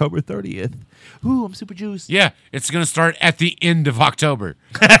start October 30th. Ooh, I'm super juiced. Yeah, it's going to start at the end of October.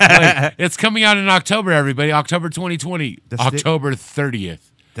 Like, it's coming out in October, everybody. October 2020. That's October 30th.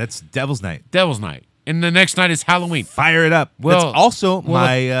 That's Devil's Night. Devil's Night. And the next night is Halloween. Fire it up. Well, that's also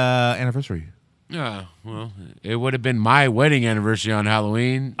my anniversary. Yeah, well, it would have been my wedding anniversary on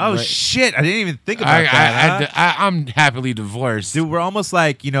Halloween. Oh but shit! I didn't even think about that. Huh? I'm happily divorced. Dude, we're almost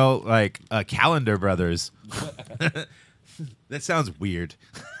like calendar brothers. That sounds weird.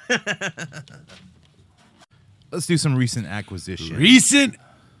 Let's do some recent acquisitions. Recent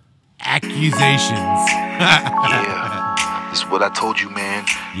accusations. Yeah, it's what I told you, man.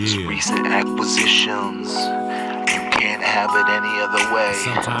 It's recent acquisitions. You can't have it any other way.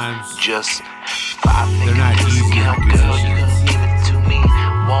 Sometimes just 5 they're not easy girl, you gonna give it to me.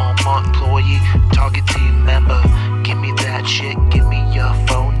 Walmart employee, Target team member. Give me that shit, give me your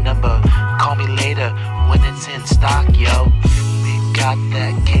phone number. Call me later when it's in stock, yo. We got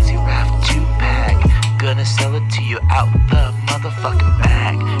that Casey Raft 2-pack. Gonna sell it to you out the motherfucking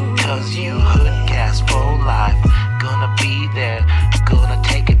bag. Cause you hood gas for life. Gonna be there, gonna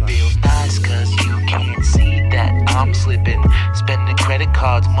take it real nice. Cause you can't see that I'm slipping. Spending credit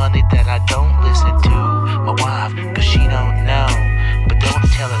cards, money that I don't listen to. My wife, cause she don't know. But don't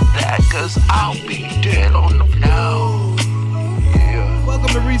tell her that, cause I'll be dead on the floor. Yeah. Welcome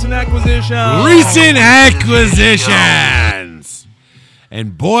from the recent acquisition. Recent acquisitions.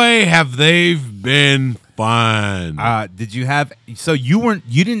 And boy, have they been fun. Did you have? So you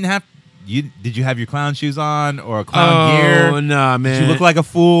didn't have. Did you have your clown shoes on or clown gear? Oh, nah, man. Did you look like a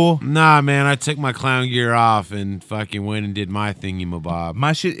fool? Nah, man. I took my clown gear off and fucking went and did my thingy-mabob.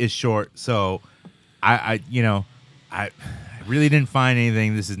 My shit is short, so I really didn't find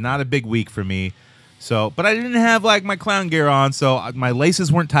anything. This is not a big week for me. So, but I didn't have like my clown gear on, so my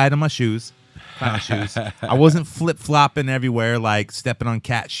laces weren't tied on my shoes. Clown shoes. I wasn't flip-flopping everywhere, like stepping on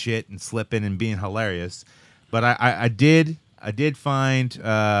cat shit and slipping and being hilarious. But I did find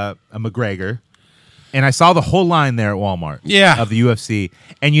a McGregor, and I saw the whole line there at Walmart. Yeah. Of the UFC,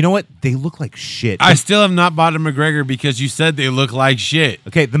 and you know what? They look like shit. I still have not bought a McGregor because you said they look like shit.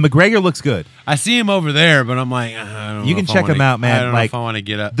 Okay, the McGregor looks good. I see him over there, but I'm like, I don't know. You can if I check wanna- him out, man. I don't Like, know if I want to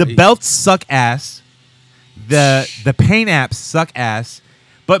get up. The belts suck ass. The paint apps suck ass.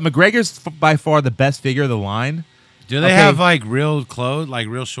 But McGregor's by far the best figure of the line. Do they have like real clothes, like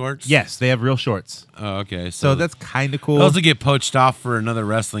real shorts? Yes, they have real shorts. Oh, okay. So that's kind of cool. Those will get poached off for another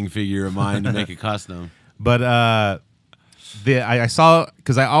wrestling figure of mine to make a custom. But I saw,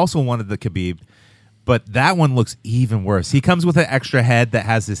 because I also wanted the Khabib, but that one looks even worse. He comes with an extra head that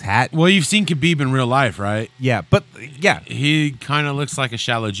has this hat. Well, you've seen Khabib in real life, right? Yeah, but yeah, he kind of looks like a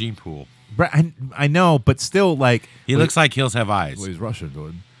shallow gene pool. I know, but still, like He looks like Hills Have Eyes. Well, he's Russian,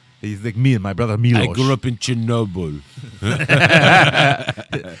 dude. He's like me and my brother Milos. I grew up in Chernobyl.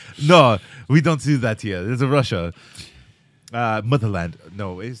 No, we don't do that here. There's a Russia. Motherland.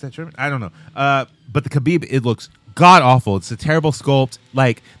 No, is that German? I don't know. But the Khabib, it looks god awful. It's a terrible sculpt.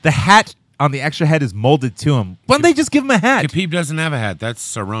 Like the hat on the extra head is molded to him. Why don't they just give him a hat? Khabib doesn't have a hat.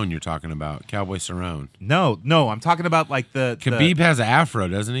 That's Cerrone you're talking about. Cowboy Cerrone. No, I'm talking about like the Khabib has an afro,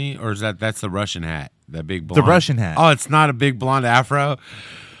 doesn't he? Or is that's the Russian hat? That big blonde. The Russian hat. Oh, it's not a big blonde afro?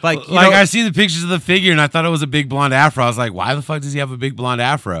 Like I see the pictures of the figure and I thought it was a big blonde afro. I was like, why the fuck does he have a big blonde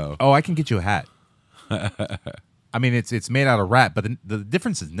afro? Oh, I can get you a hat. I mean, it's made out of rat, but the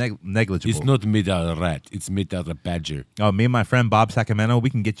difference is negligible. It's not made out of rat. It's made out of badger. Oh, me and my friend Bob Sacramento, we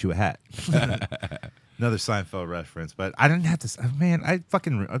can get you a hat. Another Seinfeld reference, but I didn't have to. Man,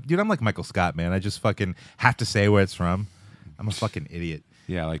 dude, I'm like Michael Scott, man. I just fucking have to say where it's from. I'm a fucking idiot.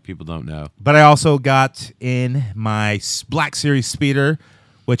 Yeah, like people don't know. But I also got in my Black Series speeder,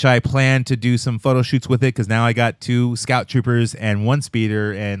 which I plan to do some photo shoots with it because now I got 2 Scout Troopers and 1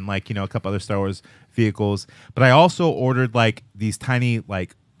 speeder and a couple other Star Wars vehicles. But I also ordered like these tiny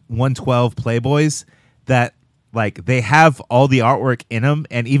like 112 Playboys that like they have all the artwork in them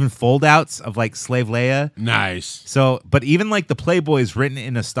and even fold outs of like Slave Leia. Nice. So, but even like the Playboys written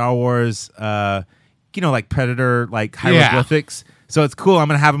in a Star Wars, like Predator, like hieroglyphics. Yeah. So it's cool. I'm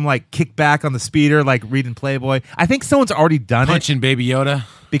going to have him like kick back on the speeder, like reading Playboy. I think someone's already done Punching Baby Yoda.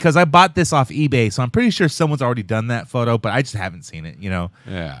 Because I bought this off eBay. So I'm pretty sure someone's already done that photo, but I just haven't seen it,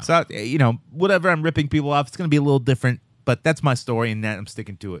 Yeah. So, whatever I'm ripping people off, it's going to be a little different, but that's my story and that I'm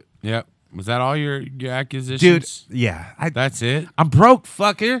sticking to it. Yep. Was that all your acquisitions? Dude, yeah. That's it? I'm broke,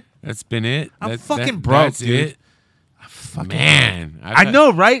 fucker. That's been it? I'm fucking broke, that's dude. It? Man. I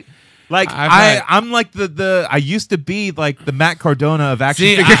know, right? Like I'm like the I used to be like the Matt Cardona of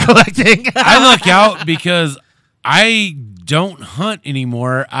action figure collecting. I look out because I don't hunt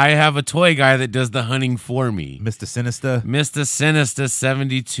anymore. I have a toy guy that does the hunting for me. Mr. Sinister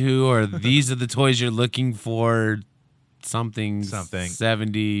 72, or these are the toys you're looking for. Something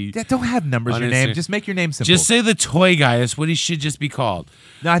 70. Yeah, don't have numbers in your name. Just make your name simple. Just say the toy guy. That's what he should just be called.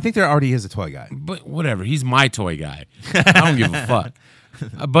 No, I think there already is a toy guy. But whatever. He's my toy guy. I don't give a fuck.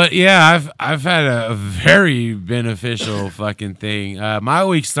 But yeah, I've had a very beneficial fucking thing. My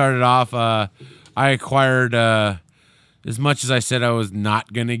week started off. I acquired as much as I said I was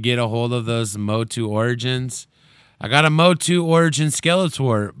not gonna get a hold of those Motu Origins. I got a Motu Origin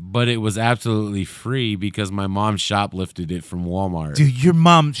Skeletor, but it was absolutely free because my mom shoplifted it from Walmart. Dude, your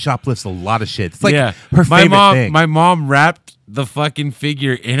mom shoplifts a lot of shit. It's like her my favorite thing. My mom wrapped the fucking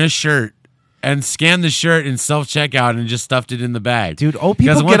figure in a shirt and scanned the shirt in self-checkout and just stuffed it in the bag. Dude, old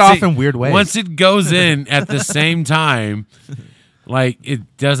people get off in weird ways. Once it goes in at the same time, like,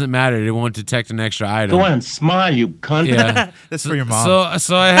 it doesn't matter. It won't detect an extra item. Go on and smile, you cunt. Yeah. That's for your mom.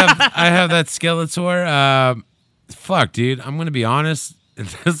 So I have that Skeletor. Fuck, dude. I'm going to be honest.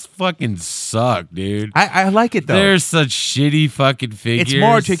 This fucking suck, dude. I like it, though. They're such shitty fucking figures. It's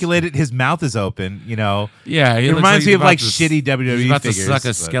more articulated. His mouth is open, Yeah. It reminds me of like shitty WWE he's about figures. to suck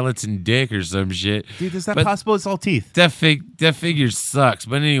a skeleton dick or some shit. Dude, is that possible? It's all teeth. That figure sucks.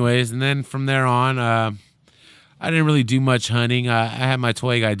 But anyways, and then from there on, I didn't really do much hunting. I had my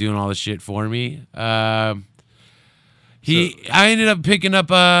toy guy doing all the shit for me. I ended up picking up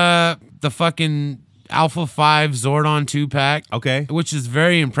the fucking Alpha 5 Zordon 2-pack. Okay. Which is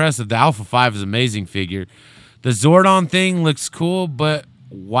very impressive. The Alpha 5 is an amazing figure. The Zordon thing looks cool, but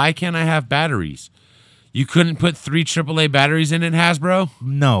why can't I have batteries? You couldn't put 3 AAA batteries in it, Hasbro?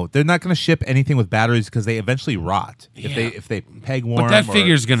 No, they're not going to ship anything with batteries because they eventually rot if they peg warm. But that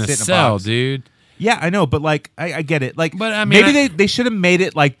figure's going to sell, dude. Yeah, I know, but like I get it. Like, but I mean, maybe they should have made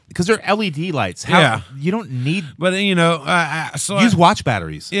it like because they're LED lights. You don't need. But you know, use watch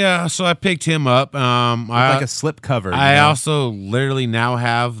batteries. Yeah, so I picked him up. Like a slip cover. I also literally now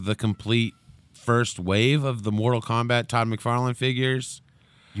have the complete first wave of the Mortal Kombat Todd McFarlane figures.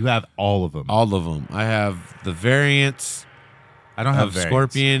 You have all of them. All of them. I have the variants. I don't have of variants.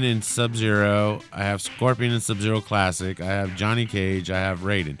 Scorpion and Sub-Zero. I have Scorpion and Sub-Zero Classic. I have Johnny Cage. I have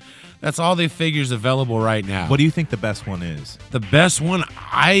Raiden. That's all the figures available right now. What do you think the best one is? The best one,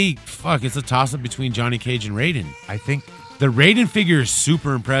 it's a toss-up between Johnny Cage and Raiden. I think the Raiden figure is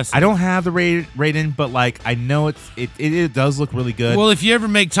super impressive. I don't have the Raiden, but like I know it does look really good. Well, if you ever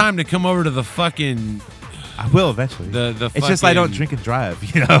make time to come over to the fucking, I will eventually. It's just I don't drink and drive,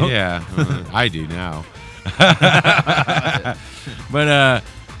 you know. Yeah, I do now. but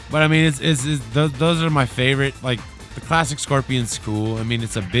I mean, those are my favorite. Like the classic Scorpion's cool. I mean,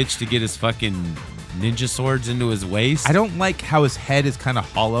 it's a bitch to get his fucking ninja swords into his waist. I don't like how his head is kind of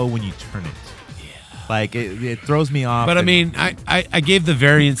hollow when you turn it. Like it throws me off. But I mean, I gave the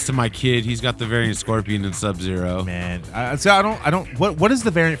variants to my kid. He's got the variant Scorpion and Sub-Zero. Man, so I don't. What is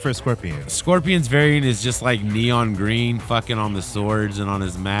the variant for a Scorpion? Scorpion's variant is just like neon green, fucking on the swords and on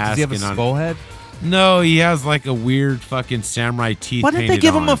his mask. Does he have a skull head? No, he has like a weird fucking samurai teeth. Why didn't they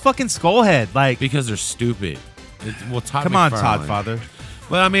give him a fucking skull head? Like because they're stupid. Todd Come on, Todd Father.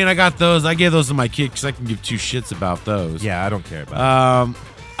 Well, I mean, I got those. I gave those to my kid because I can give two shits about those. Yeah, I don't care about it.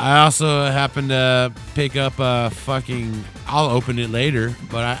 I also happened to pick up a fucking. I'll open it later,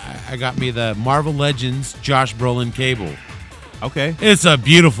 but I got me the Marvel Legends Josh Brolin cable. Okay, it's a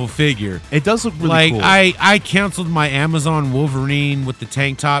beautiful figure. It does look really cool. I canceled my Amazon Wolverine with the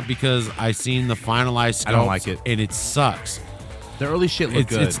tank top because I seen the finalized sculpt. I don't like it, and it sucks. The early shit looked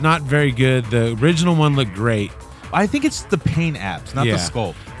good. It's not very good. The original one looked great. I think it's the paint apps, not the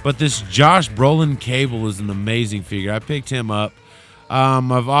sculpt. But this Josh Brolin cable is an amazing figure. I picked him up.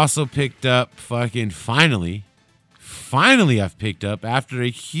 I've also picked up finally I've picked up after a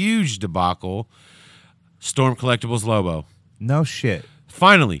huge debacle Storm Collectibles Lobo. No shit.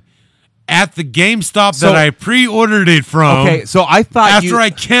 Finally. At the GameStop that I pre-ordered it from. Okay, so I thought after I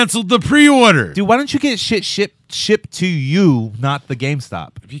canceled the pre-order. Dude, why don't you get shit shipped to you, not the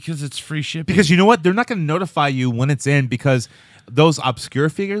GameStop? Because it's free shipping. Because you know what? They're not going to notify you when it's in because those obscure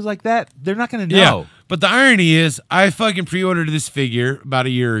figures like that, they're not going to know. Yeah. But the irony is, I fucking pre-ordered this figure about a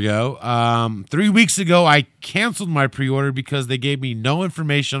year ago. 3 weeks ago, I canceled my pre-order because they gave me no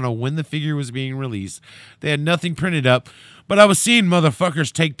information on when the figure was being released. They had nothing printed up, but I was seeing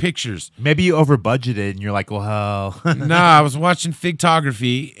motherfuckers take pictures. Maybe you over-budgeted and you're like, well, Nah, I was watching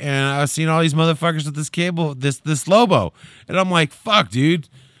Figtography, and I was seeing all these motherfuckers with this cable, this Lobo. And I'm like, fuck, dude,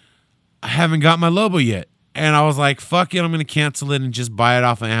 I haven't got my Lobo yet. And I was like, fuck it, I'm going to cancel it and just buy it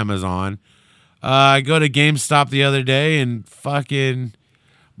off of Amazon. I go to GameStop the other day and fucking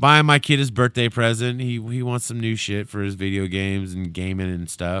buying my kid his birthday present. He wants some new shit for his video games and gaming and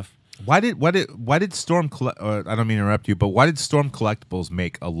stuff. Why did Storm I don't mean to interrupt you, but why did Storm Collectibles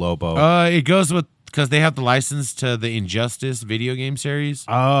make a Lobo? It goes with because they have the license to the Injustice video game series.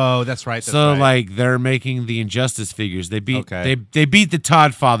 Oh, that's right. Like they're making the Injustice figures. They beat they beat the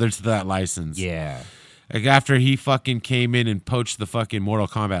Todd Father to that license. Yeah. Like after he fucking came in and poached the fucking Mortal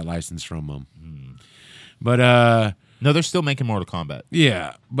Kombat license from them. But no, they're still making Mortal Kombat.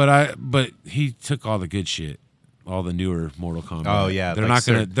 Yeah, but he took all the good shit, all the newer Mortal Kombat. Oh yeah,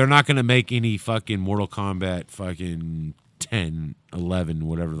 they're not gonna make any fucking Mortal Kombat fucking 10, 11,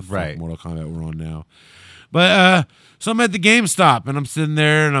 whatever the fuck Mortal Kombat we're on now. But so I'm at the GameStop and I'm sitting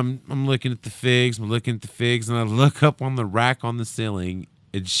there and I'm looking at the figs, and I look up on the rack on the ceiling,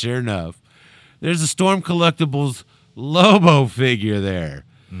 and sure enough, there's a Storm Collectibles Lobo figure there.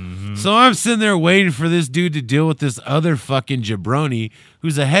 Mm-hmm. So I'm sitting there waiting for this dude to deal with this other fucking jabroni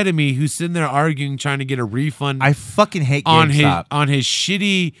who's ahead of me, who's sitting there arguing, trying to get a refund. I fucking hate GameStop. on his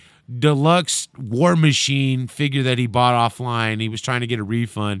shitty deluxe War Machine figure that he bought offline. He was trying to get a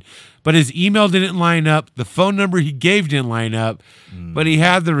refund, but his email didn't line up. The phone number he gave didn't line up, but he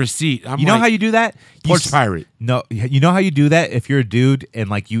had the receipt. You know how you do that? Porch pirate. No, you know how you do that if you're a dude and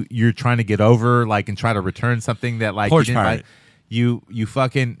like you're trying to get over like and try to return something that like Porch you didn't pirate. like. You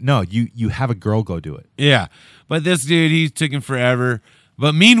fucking no. You have a girl go do it. Yeah, but this dude, he took him forever.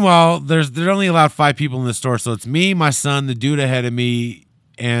 But meanwhile, they're only allowed 5 people in the store. So it's me, my son, the dude ahead of me,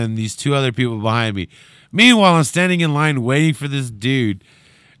 and these 2 other people behind me. Meanwhile, I'm standing in line waiting for this dude,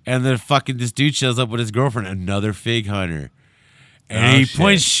 and this dude shows up with his girlfriend, another fig hunter. And he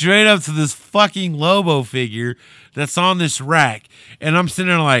points straight up to this fucking Lobo figure that's on this rack. And I'm sitting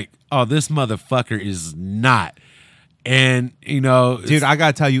there like, oh, this motherfucker is not. And, dude, I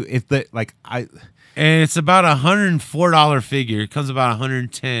got to tell you, and it's about $104 figure. It comes about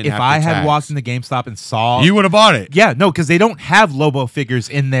 $110. If I had walked into GameStop and saw, you would have bought it. Yeah, no, because they don't have Lobo figures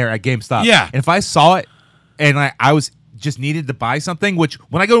in there at GameStop. Yeah, and if I saw it and I was just needed to buy something, which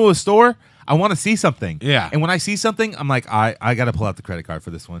when I go to a store, I want to see something. Yeah, and when I see something, I'm like, I got to pull out the credit card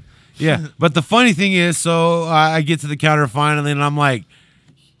for this one. Yeah, but the funny thing is, so I get to the counter finally, and I'm like,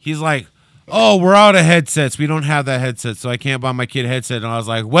 he's like, oh, we're out of headsets. We don't have that headset, so I can't buy my kid a headset. And I was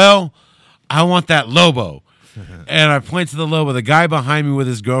like, well, I want that Lobo. And I point to the Lobo. The guy behind me with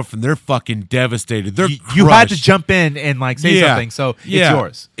his girlfriend, they're fucking devastated. They're you had to jump in and say something, so it's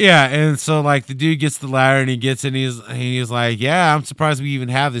yours. Yeah, and so the dude gets the ladder and he gets in. He's like, yeah, I'm surprised we even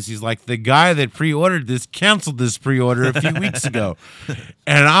have this. He's like, the guy that pre-ordered this canceled this pre-order a few weeks ago,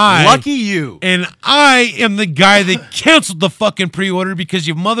 and lucky you. And I am the guy that canceled the fucking pre-order because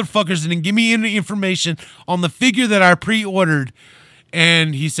you motherfuckers didn't give me any information on the figure that I pre-ordered.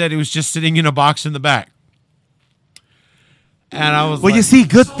 And he said it was just sitting in a box in the back. And I was well, you see,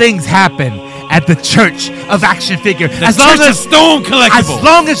 good things happen at the Church of Action Figure. As long as Stone Collectible. As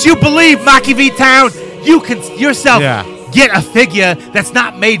long as you believe, Maki V Town, you can yourself get a figure that's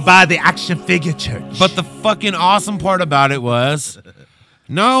not made by the Action Figure Church. But the fucking awesome part about it was,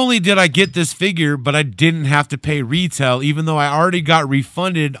 not only did I get this figure, but I didn't have to pay retail, even though I already got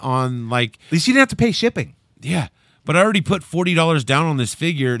refunded on At least you didn't have to pay shipping. Yeah. But I already put $40 down on this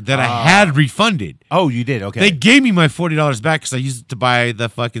figure that I had refunded. Oh, you did? Okay. They gave me my $40 back because I used it to buy the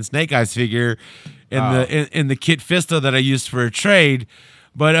fucking Snake Eyes figure and the Kit Fisto that I used for a trade.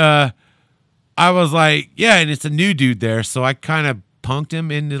 But I was like, yeah, and it's a new dude there, so I kind of punked him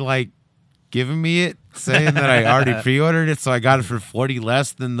into giving me it, saying that I already pre-ordered it, so I got it for $40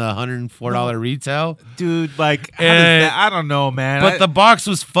 less than the $104 retail. Dude, how does that, I don't know, man. But the box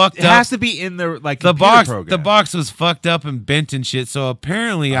was fucked up. It has to be in the the box. Program. The box was fucked up and bent and shit. So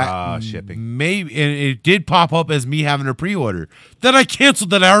apparently, shipping maybe, and it did pop up as me having a pre-order that I canceled.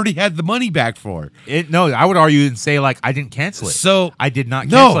 That I already had the money back for. No, I would argue and say I didn't cancel it. So I did not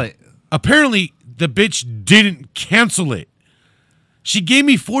cancel it. Apparently, the bitch didn't cancel it. She gave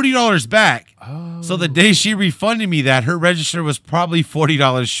me $40 back. Oh. So the day she refunded me that, her register was probably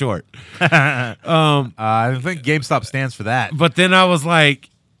 $40 short. I don't think GameStop stands for that. But then I was like,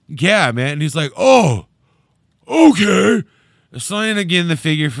 yeah, man. And he's like, oh, okay. Selling again the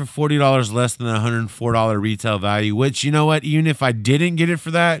figure for $40 less than the $104 retail value, which, you know what? Even if I didn't get it for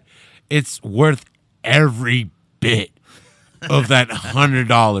that, it's worth every bit of that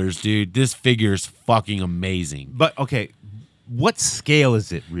 $100, dude. This figure is fucking amazing. But, okay. What scale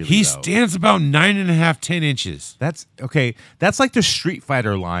is it really? He stands about 9.5, 10 inches. That's okay. That's like the Street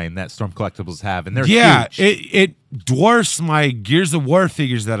Fighter line that Storm Collectibles have, and they're huge. It dwarfs my Gears of War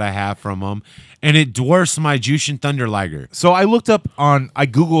figures that I have from them, and it dwarfs my Jushin Thunder Liger. So I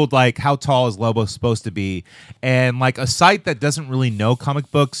googled how tall is Lobo supposed to be, and a site that doesn't really know comic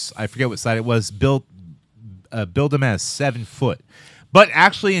books, I forget what site it was, built him as 7 foot. But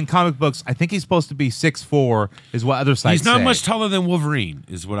actually, in comic books, I think he's supposed to be 6'4", is what other sites say. He's not much taller than Wolverine,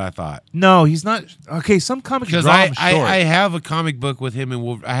 is what I thought. No, he's not. Okay, some comics draw him short. I have a comic book with him and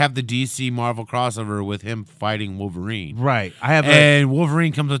Wolverine. I have the DC Marvel crossover with him fighting Wolverine. Right. And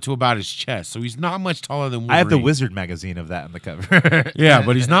Wolverine comes up to about his chest, so he's not much taller than Wolverine. I have the Wizard magazine of that on the cover. Yeah,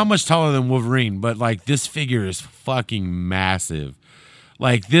 but he's not much taller than Wolverine. But this figure is fucking massive.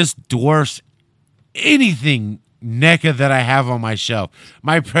 This dwarfs anything NECA that I have on my shelf.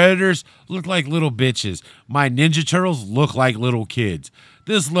 My Predators look like little bitches. My Ninja Turtles look like little kids.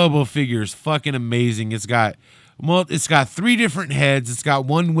 This Lobo figure is fucking amazing. It's got 3 different heads. It's got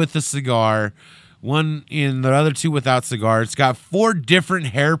one with a cigar, one in the other 2 without cigar. It's got 4 different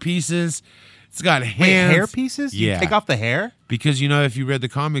hair pieces. It's got hands. Wait, hair pieces? Yeah. You take off the hair? Because, if you read the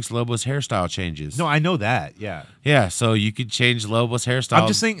comics, Lobo's hairstyle changes. No, I know that. Yeah. Yeah, so you could change Lobo's hairstyle. I'm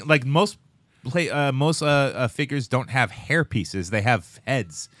just saying, most figures don't have hair pieces; they have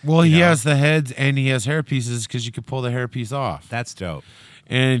heads. Well, he has the heads and he has hair pieces because you could pull the hair piece off. That's dope.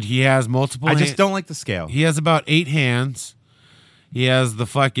 And he has multiple. I just don't like the scale. He has about 8 hands. He has the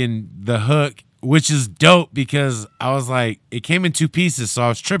hook, which is dope because I was like, it came in 2 pieces, so I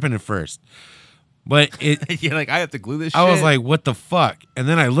was tripping at first. But you're like, I have to glue this. I was like, what the fuck? And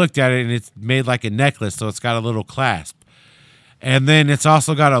then I looked at it and it's made like a necklace, so it's got a little clasp. And then it's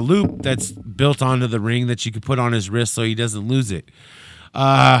also got a loop that's built onto the ring that you can put on his wrist so he doesn't lose it.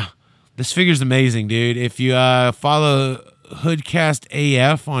 This figure's amazing, dude. If you follow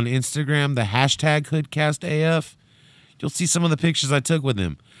HoodcastAF on Instagram, the hashtag HoodcastAF, you'll see some of the pictures I took with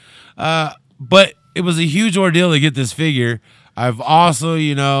him. But it was a huge ordeal to get this figure. I've also,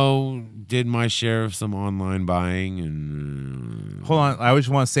 did my share of some online buying. And hold on, I always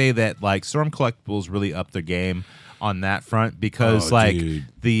want to say that like Storm Collectibles really upped their game on that front because dude.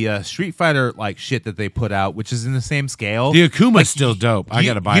 the Street Fighter like shit that they put out, which is in the same scale. The Akuma's still dope. I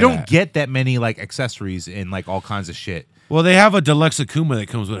gotta buy. You don't that. get that many like accessories and like all kinds of shit. Well, they have a deluxe Akuma that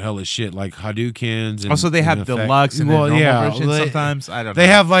comes with hella shit, like Hadoukens. And, Also, they have deluxe and normal versions sometimes. I don't know. They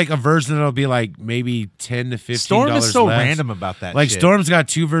have like a version that'll be like maybe $10 to $15. Storm is so less. random about that. Like shit. Storm's got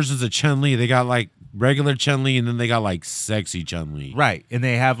two versions of Chun-Li. They got like regular Chun-Li, and then they got like sexy Chun-Li. Right, and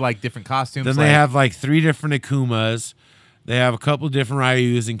they have like different costumes. Then they have like 3 different Akumas. They have a couple different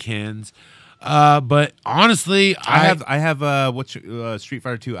Ryus and Kens. But honestly, I have Street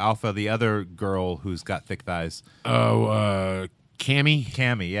Fighter 2 Alpha, the other girl who's got thick thighs. Oh,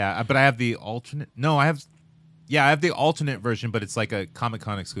 Cammy, yeah. But I have the alternate. No, I have the alternate version, but it's like a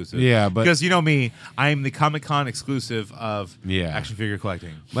Comic-Con exclusive. Yeah, but because you know me, I am the Comic-Con exclusive of action figure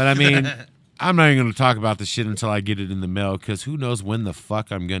collecting. But I mean, I'm not even going to talk about the shit until I get it in the mail, because who knows when the fuck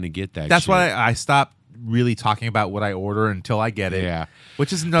I'm going to get that. That's shit. why I stopped really talking about what I order until I get it. Yeah,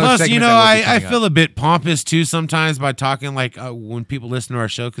 which is another. Plus, segment I feel a bit pompous too sometimes by talking like when people listen to our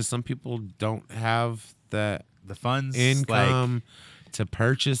show, because some people don't have the funds income to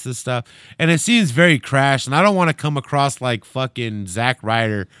purchase this stuff, and it seems very crash. And I don't want to come across like fucking Zack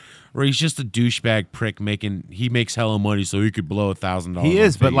Ryder, where he's just a douchebag prick he makes hella money so he could blow $1,000. He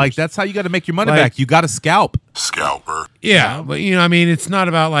is, but like that's how you got to make your money back. You got to scalper. Yeah, but I mean, it's not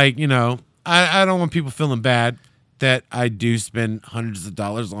about like I don't want people feeling bad that I do spend hundreds of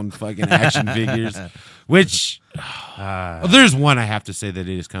dollars on fucking action figures, which there's one I have to say that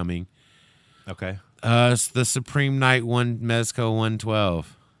it is coming. Okay. It's the Supreme Knight Mezco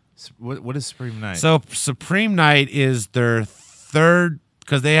 112. What is Supreme Knight? So Supreme Knight is their third,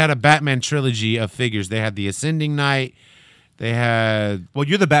 because they had a Batman trilogy of figures. They had the Ascending Knight. They had. Well,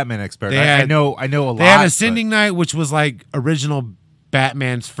 you're the Batman expert. I know a lot. They had Ascending Knight, which was like original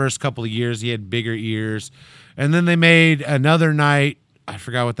Batman's first couple of years. He had bigger ears. And then they made another Knight. I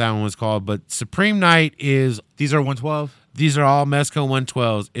forgot what that one was called, but Supreme Knight is. These are 112? These are all Mezco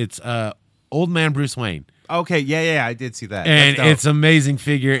 112s. It's Old Man Bruce Wayne. Okay, yeah, I did see that. And it's an amazing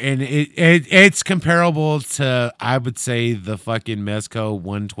figure, and it's comparable to, I would say, the fucking Mezco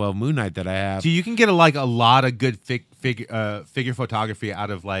 112 Moon Knight that I have. So you can get a lot of good figure photography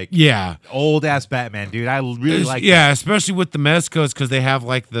out of like old ass Batman, dude. I really like that. Especially with the Mezcos, because they have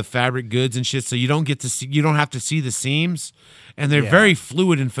like the fabric goods and shit, so you don't have to see the seams, and they're very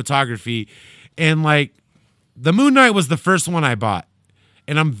fluid in photography. And like the Moon Knight was the first one I bought.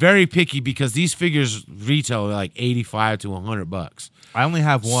 And I'm very picky because these figures retail like $85 to $100. I only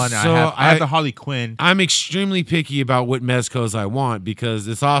have one. So I have the Harley Quinn. I'm extremely picky about what Mezcos I want, because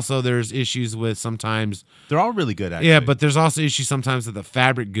it's also, there's issues with sometimes. They're all really good, actually. Yeah, but there's also issues sometimes that the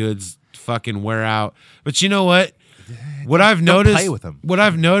fabric goods fucking wear out. But you know what? What I've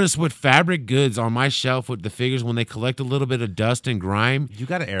noticed with fabric goods on my shelf with the figures, when they collect a little bit of dust and grime, you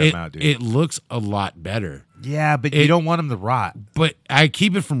got to air them out, dude. It looks a lot better. Yeah, but you don't want them to rot. But I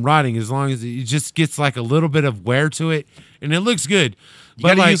keep it from rotting as long as it just gets like a little bit of wear to it, and it looks good. You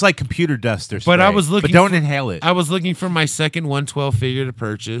got to use like computer dust or something. But I was looking. But don't inhale it. I was looking for my second 112 figure to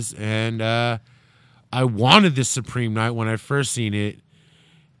purchase, and I wanted this Supreme Knight when I first seen it.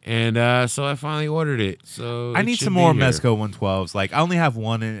 And so I finally ordered it. So I need some more Mezco 112s. Like I only have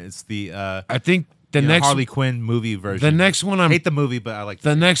one, and it's the I think the next Harley Quinn movie version. The next one I hate the movie, but I like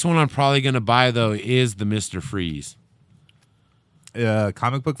the next one I'm probably gonna buy though is the Mr. Freeze.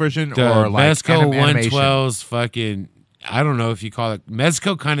 Comic book version The or like Mezco animation? 112's fucking. I don't know if you call it.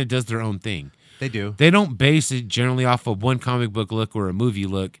 Mezco kind of does their own thing. They do. They don't base it generally off of one comic book look or a movie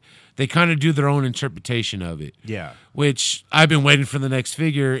look. They kind of do their own interpretation of it. Yeah. Which I've been waiting for the next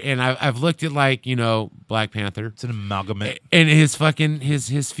figure, and I've looked at like Black Panther. It's an amalgamate, and his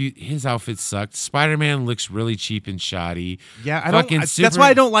outfit sucked. Spider-Man looks really cheap and shoddy. Yeah, that's why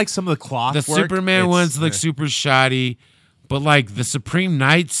I don't like some of the cloth. The work. Superman ones look super shoddy, but like the Supreme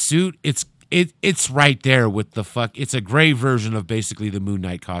Knight suit, it's right there with the fuck. It's a gray version of basically the Moon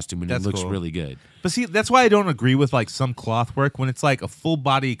Knight costume, and it looks really good. But see, that's why I don't agree with like some cloth work when it's like a full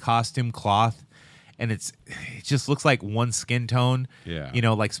body costume cloth, and it just looks like one skin tone. Yeah,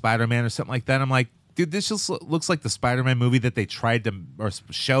 like Spider-Man or something like that. I'm like, Dude, this just looks like the Spider-Man movie that they tried to, or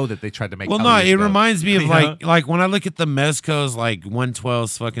show that they tried to make. Well, no, it reminds me of like when I look at the Mezco's like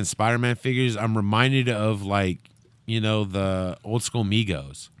 112's fucking Spider-Man figures, I'm reminded of like, you know, the old school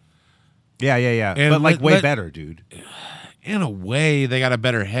Migos. Yeah. And but like way better, dude. In a way, they got a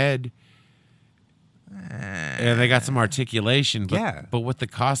better head. And they got some articulation, but with the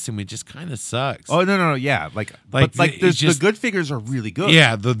costume, it just kind of sucks. Oh no, yeah, the good figures are really good.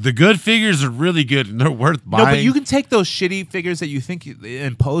 Yeah, the good figures are really good, and they're worth buying. No, but you can take those shitty figures that you think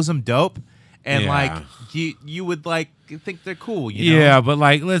and pose them dope, and like you would like think they're cool. You know? Yeah, but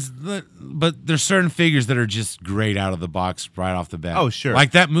like but there's certain figures that are just great out of the box right off the bat. Oh sure,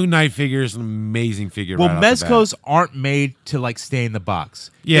 like that Moon Knight figure is an amazing figure. Well, right off the bat. Mezcos aren't made to like stay in the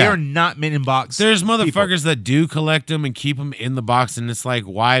box. Yeah. They are not made in box. There's motherfuckers that do collect them and keep them in the box, and it's like,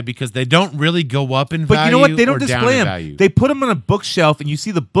 why? Because they don't really go up in value. But you know what? They don't display them. Value. They put them on a bookshelf, and you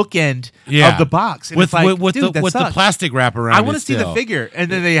see the bookend of the box. And with it's like, with dude, the plastic wrap around. I want to see the figure, and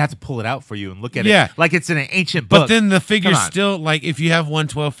then they have to pull it out for you and look at it like it's in an ancient book. But then the figure's still, like, if you have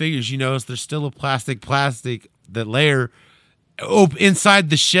 112 figures, you notice there's still a plastic that layer inside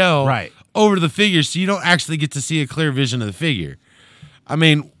the shell over the figure, so you don't actually get to see a clear vision of the figure. I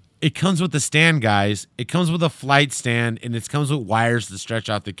mean, it comes with a stand, guys. It comes with a flight stand, and it comes with wires to stretch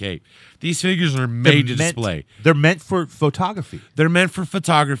out the cape. These figures are made to display. They're meant for photography. They're meant for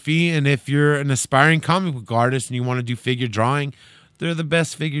photography, and if you're an aspiring comic book artist and you want to do figure drawing, they're the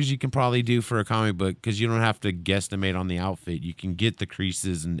best figures you can probably do for a comic book because you don't have to guesstimate on the outfit. You can get the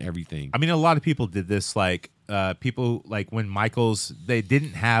creases and everything. I mean, a lot of people did this. Like people, like when Michaels, they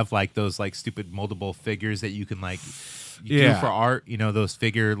didn't have like those like stupid moldable figures that you can like do for art. You know, those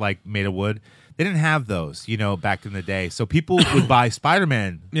figure like made of wood. They didn't have those, you know, back in the day. So people would buy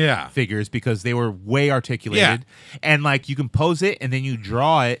Spider-Man figures because they were way articulated. And like you can pose it and then you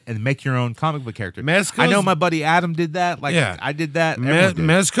draw it and make your own comic book character. I know my buddy Adam did that. Like I did that.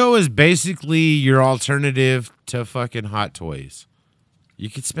 Mezco is basically your alternative to fucking Hot Toys. You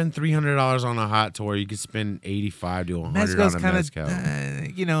could spend $300 on a Hot Toy. You could spend $85 to $100 on a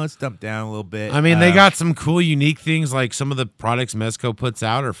Mezco. You know, it's dumped down a little bit. I mean, they got some cool, unique things. Like some of the products Mezco puts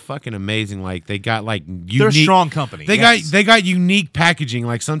out are fucking amazing. Like they got like unique. They're a strong company. They got unique packaging.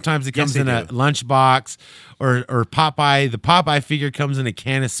 Like sometimes it comes in a lunchbox or Popeye. The Popeye figure comes in a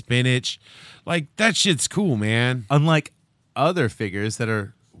can of spinach. Like that shit's cool, man. Unlike other figures that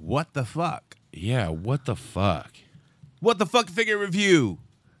are what the fuck. Yeah, what the fuck. What the fuck figure review?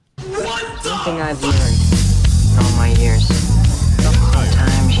 One thing I've learned in all my years.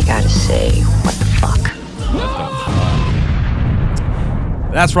 Sometimes you gotta say, what the fuck?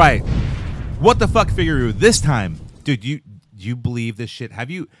 That's right. What the fuck figure review. This time, dude, you believe this shit? Have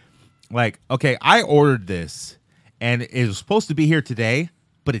you, like, okay, I ordered this, and it was supposed to be here today,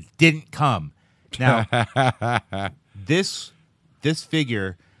 but it didn't come. Now, this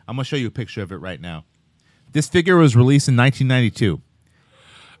figure, I'm going to show you a picture of it right now. This figure was released in 1992.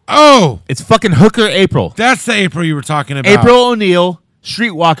 Oh! It's fucking Hooker April. That's the April you were talking about. April O'Neil,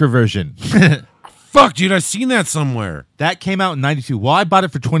 Streetwalker version. Fuck, dude, I've seen that somewhere. That came out in 92. Well, I bought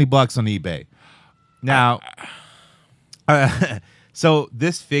it for $20 on eBay. Now, so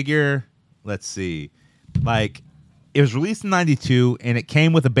this figure, let's see. Like, it was released in 92, and it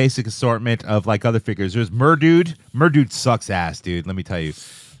came with a basic assortment of, like, other figures. There's Merdude. Merdude sucks ass, dude. Let me tell you.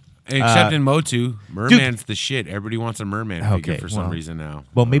 Except in Motu, Merman's the shit. Everybody wants a Merman figure for some reason now.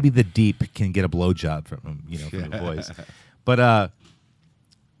 Well, maybe the Deep can get a blowjob from him, you know, from the boys. But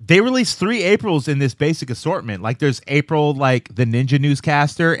they released 3 Aprils in this basic assortment. Like there's April, like the Ninja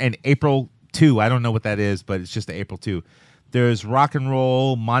Newscaster, and April 2. I don't know what that is, but it's just the April 2. There's Rock and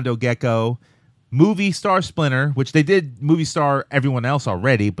Roll, Mondo Gecko, Movie Star Splinter, which they did Movie Star everyone else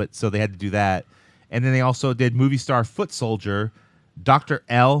already, but so they had to do that. And then they also did Movie Star Foot Soldier, Dr.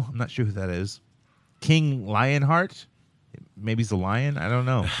 L, I'm not sure who that is. King Lionheart? Maybe he's a lion? I don't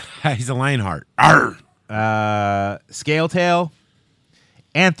know. He's a Lionheart. Scaletail.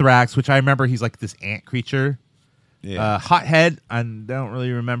 Anthrax, which I remember he's like this ant creature. Yeah. Hothead, I don't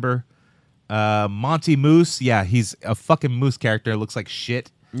really remember. Monty Moose, yeah, he's a fucking moose character. Looks like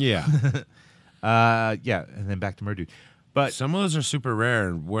shit. Yeah. Yeah, and then back to Merdude. But some of those are super rare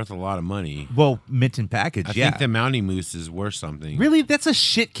and worth a lot of money. Well, mint and package, I think the Mountie Moose is worth something. Really? That's a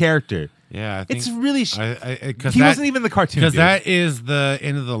shit character. Yeah, I think it's really he wasn't even the cartoon. Because that is the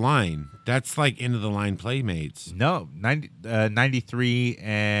end of the line. That's like end of the line Playmates. No, 93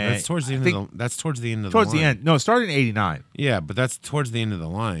 and that's towards the end that's towards the end of towards the line. the end. No, it started in 89. Yeah, but that's towards the end of the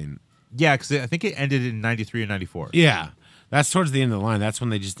line. Yeah, because I think it ended in 93 or 94. Yeah. That's towards the end of the line. That's when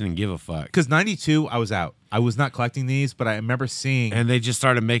they just didn't give a fuck. Because 92, I was out. I was not collecting these, but I remember seeing... And they just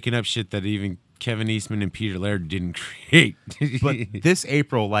started making up shit that even Kevin Eastman and Peter Laird didn't create. But this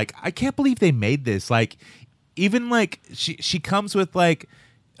April, like, I can't believe they made this. Like, even like she comes with like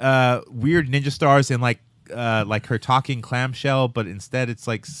weird ninja stars and like her talking clamshell, but instead it's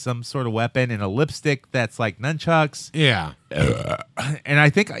like some sort of weapon and a lipstick that's like nunchucks. Yeah. And I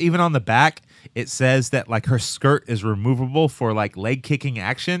think even on the back it says that like her skirt is removable for like leg kicking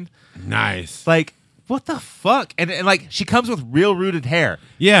action. Nice. Like, what the fuck? And like she comes with real rooted hair.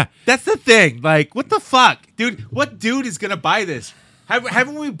 Yeah. That's the thing. Like, what the fuck? Dude, what dude is gonna buy this?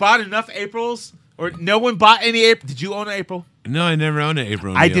 Haven't we bought enough Aprils? Or no one bought any April? Did you own an April? No, I never owned an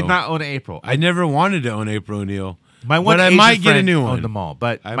April O'Neil. I did not own an April. I never wanted to own April O'Neil. My one but I Asian might get a friend new one. owned them all,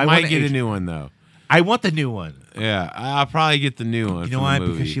 but I my might one get a Asian- new one though. I want the new one. Yeah, I'll probably get the new one. You know from why? the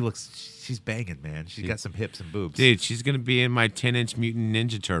movie. Because she's banging, man. She's got some hips and boobs. Dude, she's gonna be in my 10-inch Mutant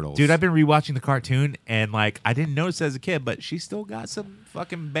Ninja Turtles. Dude, I've been rewatching the cartoon and like I didn't notice as a kid, but she still got some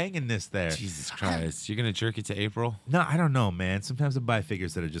fucking bangingness there. Jesus Christ, you're gonna jerk it to April? No, I don't know, man. Sometimes I buy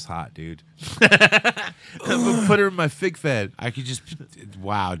figures that are just hot, dude. I'm gonna put her in my fig fed. I could just,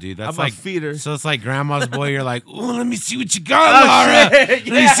 wow, dude, that's I'm a like feeder. So it's like Grandma's Boy. You're like, oh, let me see what you got, Oh, Laura. shit,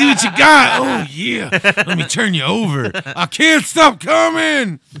 Let me see what you got. Oh yeah, let me turn you over. I can't stop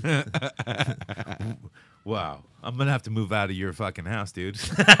coming. Wow, I'm gonna have to move out of your fucking house, dude.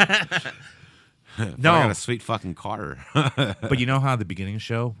 No, I got a sweet fucking car. But you know how the beginning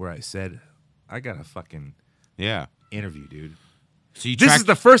show where I said I got a fucking interview, dude. So you This is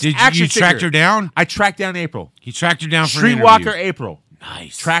the first did action you tracked figure. her down? I tracked down April. He tracked her down for an Streetwalker interview. April.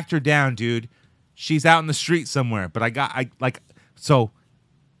 Nice. Tracked her down, dude. She's out in the street somewhere. But so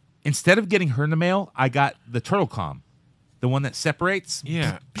instead of getting her in the mail, I got the Turtle Com, the one that separates.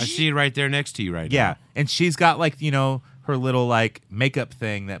 Yeah, I see it right there next to you right now. Yeah, and she's got like her little like makeup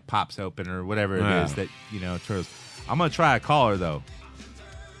thing that pops open or whatever it Yeah. is that turtles. I'm gonna try to call her though.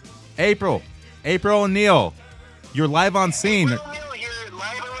 April O'Neil, you're live on scene. Here,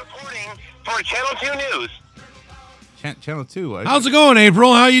 live and reporting for Channel 2 News. Channel 2. How's it going,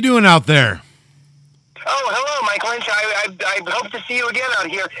 April? How you doing out there? Oh, hello, Mike Lynch. I hope to see you again out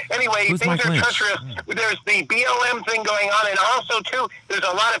here. Anyway, Who's things Mike are Lynch? treacherous. There's the BLM thing going on, and also, too, there's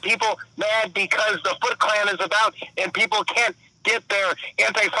a lot of people mad because the Foot Clan is about, and people can't get their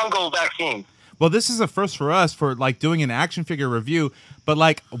antifungal vaccine. Well, this is a first for us for like doing an action figure review, but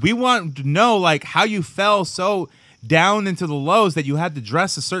like we want to know like how you fell so down into the lows that you had to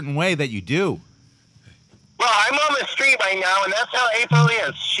dress a certain way that you do. Well, I'm on the street right now, and that's how April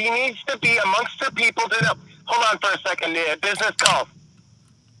is. She needs to be amongst her people to know. Hold on for a second. Business call.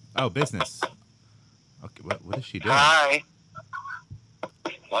 Oh, business. Okay, what is she doing? Hi.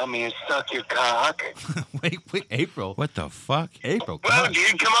 Want me to suck your cock? wait, April. What the fuck? April, come Well, on.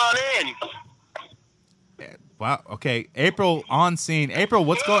 dude, come on in. Wow, okay. April on scene. April,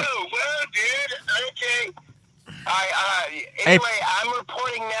 what's going Well, dude, okay. Anyway, Hey. I'm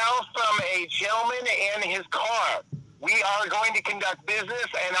reporting now from a gentleman and his car. We are going to conduct business,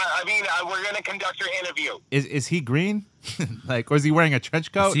 and we're going to conduct your interview. Is he green? Like, or is he wearing a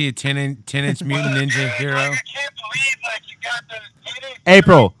trench coat? Is he a 10-inch Mutant Ninja Hero?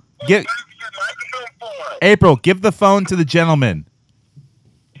 April, give the phone to the gentleman.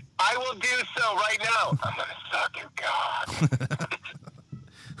 I will do so right now. I'm going to suck your cock.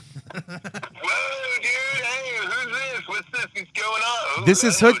 Whoa, dude, hey, who's this? What's this? What's going on? This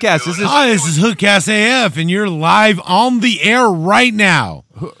is Hoodcast. Hi, this is Hoodcast AF, and you're live on the air right now.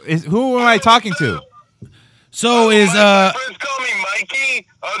 Who am I talking to? So Friends call me Mikey.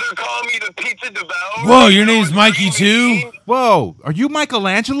 Others call me the Pizza Devourer. Whoa, your name's Mikey too? Whoa, are you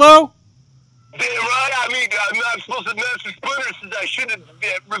Michelangelo? Damn right. I'm not supposed to mess with Splinter since I shouldn't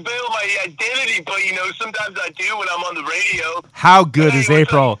reveal my identity, but sometimes I do when I'm on the radio. How good is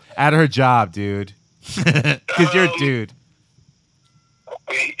April at her job, dude? Because you're a dude.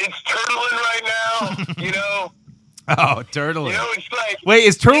 It's turtling right now, Oh, turtling. it's like... Wait,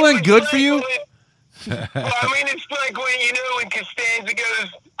 is turtling good for you? Well, it's like when Costanza goes,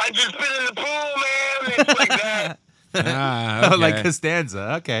 I just been in the pool, man. It's like that. Oh, like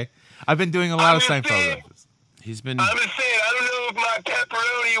Costanza. Okay. I've been doing a lot of Seinfeld references. He's been... I'm just saying, I don't know if my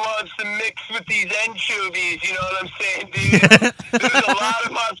pepperoni wants to mix with these anchovies, you know what I'm saying, dude? There's a lot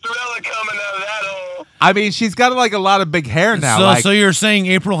of mozzarella coming out of that hole. I mean, she's got like a lot of big hair now. So you're saying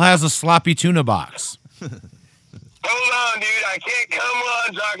April has a sloppy tuna box? Hold on, dude. I can't come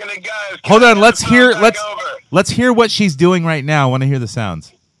on talking to guys. Hold on, let's hear what she's doing right now. I want to hear the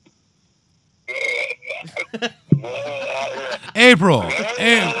sounds. April.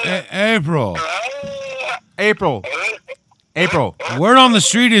 April. Word on the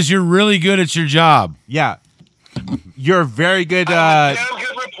street is you're really good at your job. Yeah. You're very good. I'm a damn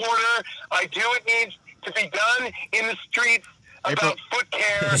good reporter. I do be done in the streets about foot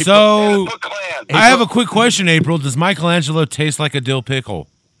care So, and the Foot Clan. I have a quick question, April. Does Michelangelo taste like a dill pickle?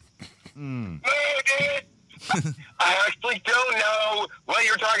 No, dude. I actually don't know what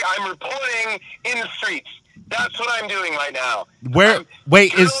you're talking. I'm reporting in the streets. That's what I'm doing right now.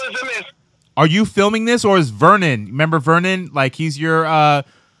 Wait, Journalism is are you filming this, or is Vernon? Remember Vernon? Like he's your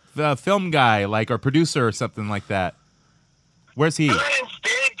film guy, like, or producer or something like that. Where's he?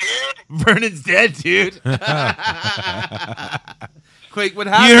 Vernon's dead, dude. Quick, what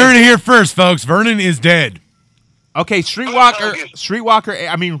happened? You heard it here first, folks. Vernon is dead. Okay, Streetwalker.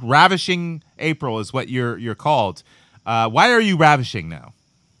 I mean, Ravishing April is what you're called. Why are you ravishing now?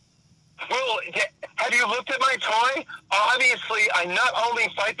 Well, have you looked at my toy? Obviously, I not only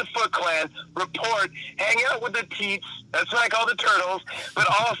fight the Foot Clan, report, hang out with the teats. That's what I call the turtles. But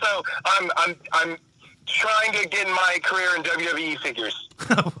also, I'm trying to get my career in WWE figures.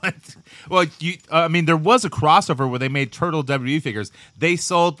 Well, I mean, there was a crossover where they made turtle WWE figures. They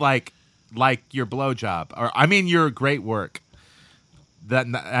sold like your blowjob, or I mean, your great work.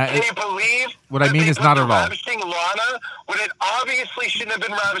 Can you believe? What I mean is not at all. Ravishing Lana, when it obviously shouldn't have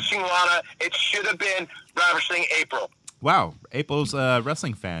been Ravishing Lana, it should have been Ravishing April. Wow, April's a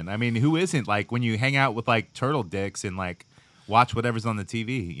wrestling fan. I mean, who isn't? Like when you hang out with like turtle dicks and like watch whatever's on the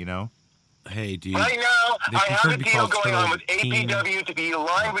TV, you know? Hey, dude. Right now, I have a deal going on with APW to be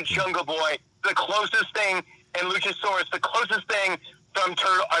aligned with Jungle Boy, the closest thing, and Luchasaurus, the closest thing from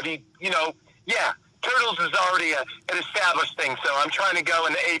Turtle. I mean, Turtles is already an established thing, so I'm trying to go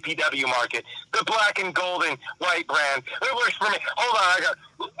in the APW market. The black and gold and white brand. It works for me. Hold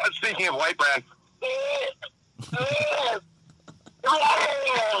on, speaking of white brand.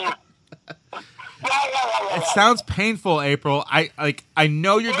 It sounds painful, April. I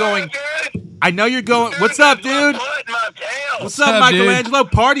know you're going. I know you're going. What's up, dude? What's up, Michelangelo?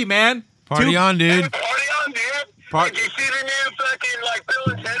 Dude? Party, man. Party on, dude. Party on, dude. Did you see the new fucking like Bill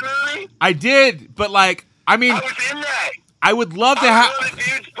and Ted movie? I did, but like, I mean, I was in that. I would love to have. One of the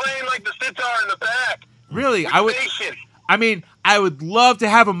dudes playing like the sitar in the back. Really, I would. I mean, I would love to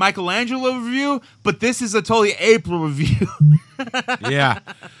have a Michelangelo review, but this is a totally April review. Yeah.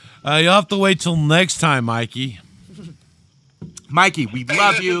 You'll have to wait till next time, Mikey. Mikey, we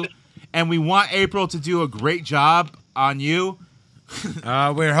love you, and we want April to do a great job on you.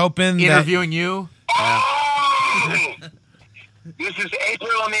 We're hoping interviewing you. This is April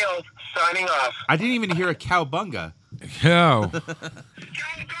O'Neil signing off. I didn't even hear a cowbunga. Oh.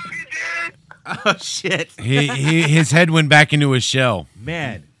 Oh, shit. His head went back into his shell.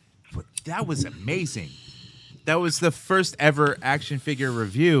 Man, that was amazing. That was the first ever action figure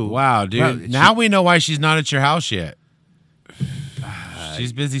review. Wow, dude. Well, now we know why she's not at your house yet.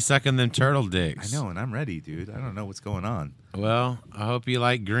 She's busy sucking them turtle dicks. I know, and I'm ready, dude. I don't know what's going on. Well, I hope you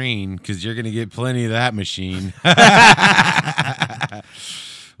like green, because you're going to get plenty of that machine.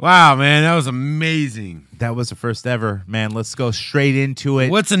 Wow, man, that was amazing. That was the first ever. Man, let's go straight into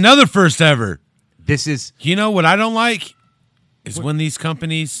it. What's another first ever? This is... You know what I don't like? Is when these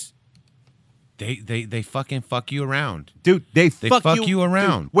companies... They fucking fuck you around. Dude, they fuck you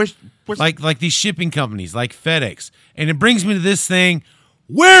around. Dude, where's like these shipping companies, like FedEx. And it brings me to this thing.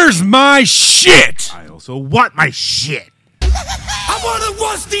 Where's my shit? I also want my shit. I want a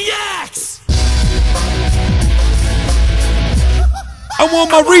rusty axe. I want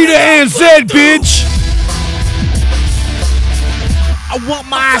my Rita and Zed, bitch. I want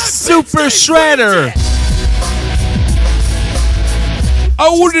my super shredder.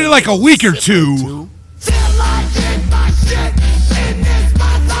 I ordered it like a week or two.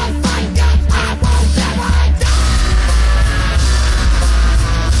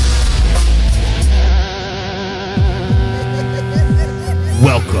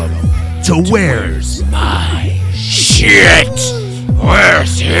 Welcome to Where's My Shit?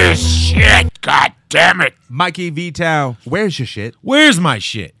 Where's his shit? God damn it. Mikey V-Town, where's your shit? Where's my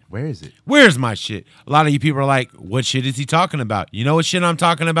shit? Where is it? Where's my shit? A lot of you people are like, what shit is he talking about? You know what shit I'm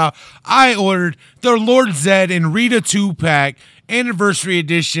talking about? I ordered the Lord Zed and Rita 2-pack anniversary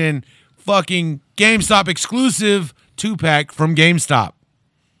edition fucking GameStop exclusive 2-pack from GameStop.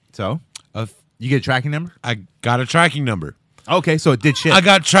 So? You get a tracking number? I got a tracking number. Okay, so it did ship. I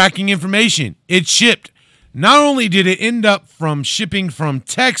got tracking information. It shipped. Not only did it end up from shipping from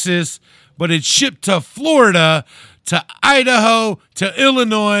Texas, but it shipped to Florida, to Idaho, to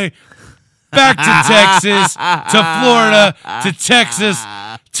Illinois, back to Texas, to Florida, to Texas,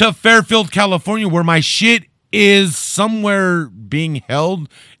 to Fairfield, California, where my shit is somewhere being held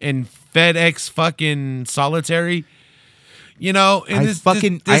in FedEx fucking solitary. You know, and this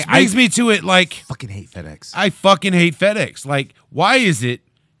brings me to it, like... fucking hate FedEx. I fucking hate FedEx. Like, why is it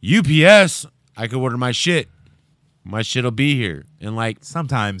UPS I could order my shit. My shit'll be here in like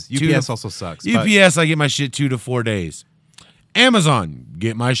sometimes. UPS also sucks. but- UPS, I get my shit 2 to 4 days. Amazon,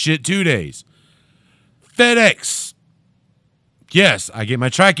 get my shit 2 days. FedEx, yes, I get my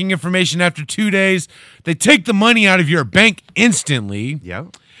tracking information after 2 days. They take the money out of your bank instantly.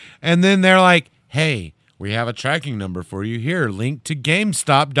 Yep. And then they're like, hey, we have a tracking number for you here. Link to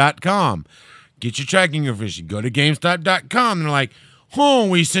GameStop.com. Get your tracking information. Go to GameStop.com. And they're like, oh,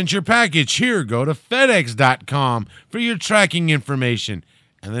 we sent your package. Here, go to FedEx.com for your tracking information.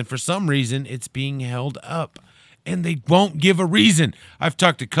 And then for some reason, it's being held up. And they won't give a reason. I've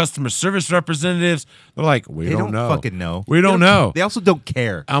talked to customer service representatives. They're like, we They don't know. fucking know. We don't know. They also don't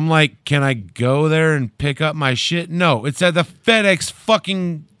care. I'm like, can I go there and pick up my shit? No, it's at the FedEx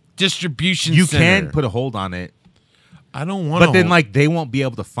fucking distribution You center. can put a hold on it. I don't want to. But then, like, they won't be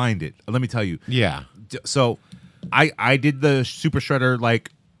able to find it. Let me tell you. Yeah. So, I did the Super Shredder, like,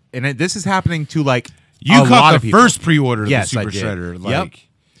 and this is happening to, like, You a lot caught of the people. first pre-order of Yes, the I Super did. Shredder. Yep. Like,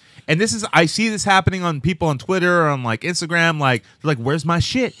 And I see this happening on people on Twitter or on, like, Instagram. Like, they're like, where's my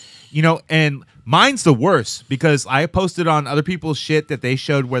shit? You know, and mine's the worst because I posted on other people's shit that they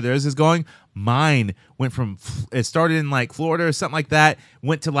showed where theirs is going. Mine went from, it started in, like, Florida or something like that,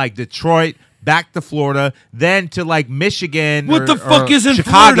 went to, like, Detroit, back to Florida, then to like Michigan. What the fuck is in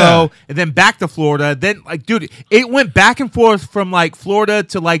Chicago, Florida? and then back to Florida. Then like, dude, it went back and forth from like Florida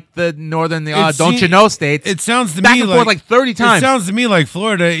to like the northern, don't you know states. It sounds to back me and like forth like 30 times. It sounds to me like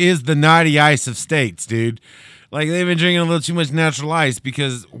Florida is the naughty ice of states, dude. Like they've been drinking a little too much natural ice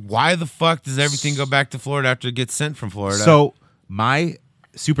because why the fuck does everything go back to Florida after it gets sent from Florida? So my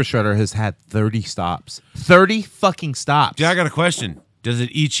Super Shredder has had 30 stops. 30 fucking stops. Yeah, I got a question. Does it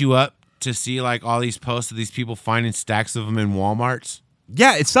eat you up to see like all these posts of these people finding stacks of them in Walmarts?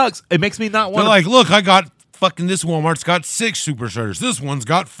 Yeah, it sucks. It makes me not want to. Like, look, I got fucking this Walmart's got 6 Super Shredders. This one's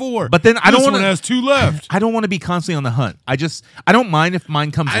got 4. But then I don't want to. This one has 2 left. I don't want to be constantly on the hunt. I don't mind if mine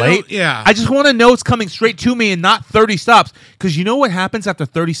comes late. Yeah. I just want to know it's coming straight to me and not 30 stops. Because you know what happens after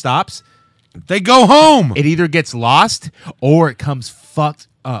 30 stops? They go home. It either gets lost or it comes fucked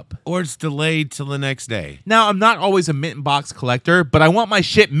up. Or it's delayed till the next day. Now, I'm not always a mint box collector, but I want my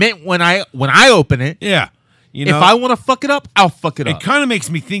shit mint when I open it. Yeah. You know, if I want to fuck it up, I'll fuck it up. It kind of makes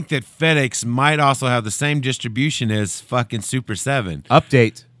me think that FedEx might also have the same distribution as fucking Super 7.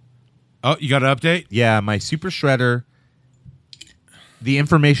 Update. Oh, you got an update? Yeah, my Super Shredder, the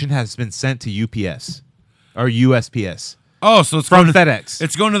information has been sent to UPS or USPS. Oh, so it's from going to FedEx.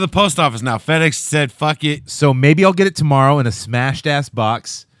 It's going to the post office now. FedEx said, fuck it. So maybe I'll get it tomorrow in a smashed ass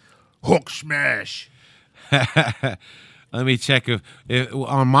box. Hook smash. Let me check if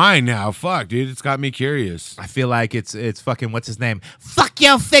on mine now. Fuck, dude, it's got me curious. I feel like it's fucking what's his name? Fuck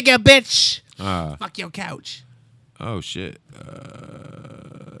your figure, bitch. Fuck your couch. Oh shit.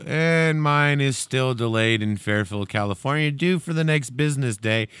 And mine is still delayed in Fairfield, California, due for the next business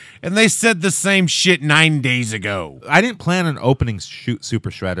day. And they said the same shit 9 days ago. I didn't plan on opening Super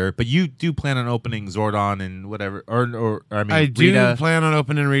Shredder, but you do plan on opening Zordon and whatever, or I mean, I do Rita. plan on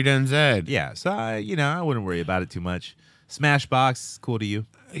opening Rita and Zed. Yeah, so I wouldn't worry about it too much. Smashbox, cool to you.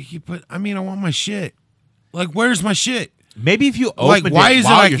 But I mean, I want my shit. Like, where's my shit? Maybe if you Like, opened why it is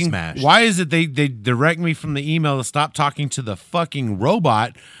while it you're I can, smashed. Why is it they direct me from the email to stop talking to the fucking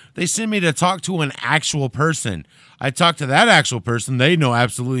robot? They send me to talk to an actual person. I talk to that actual person. They know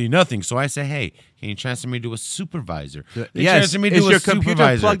absolutely nothing. So I say, hey, can you transfer me to a supervisor? They Yes, transfer me to is a your computer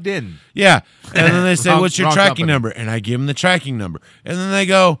supervisor. plugged in? Yeah. And then they say, what's your Wrong tracking company. number? And I give them the tracking number. And then they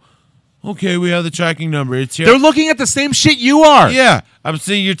go, okay, we have the tracking number. It's here. They're looking at the same shit you are. Yeah. I'm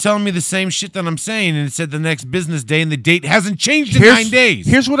saying you're telling me the same shit that I'm saying, and it said the next business day, and the date hasn't changed in 9 days.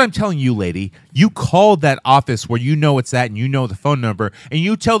 Here's what I'm telling you, lady. You call that office where you know it's at and you know the phone number, and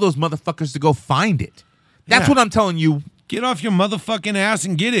you tell those motherfuckers to go find it. That's Yeah. what I'm telling you. Get off your motherfucking ass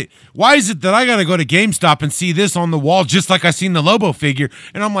and get it. Why is it that I got to go to GameStop and see this on the wall just like I seen the Lobo figure?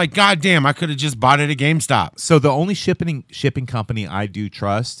 And I'm like, God damn, I could have just bought it at GameStop. So the only shipping company I do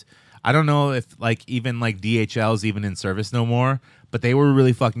trust, I don't know if like even like DHL is even in service no more, but they were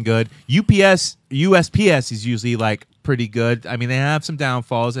really fucking good. USPS is usually like pretty good. I mean, they have some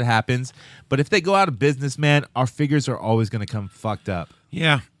downfalls. It happens. But if they go out of business, man, our figures are always going to come fucked up.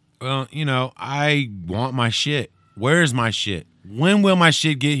 Yeah. Well, I want my shit. Where's my shit? When will my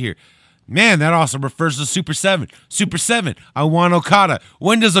shit get here? Man, that also refers to Super 7. Super 7, I want Okada.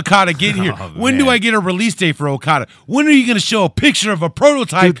 When does Okada get here? When do I get a release date for Okada? When are you going to show a picture of a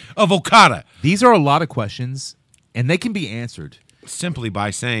prototype of Okada? These are a lot of questions, and they can be answered. Simply by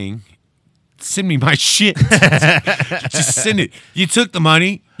saying, send me my shit. Just send it. You took the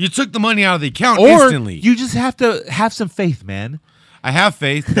money. You took the money out of the account Or instantly. you just have to have some faith, man. I have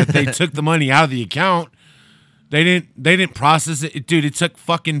faith that they took the money out of the account. They didn't process it. Dude, it took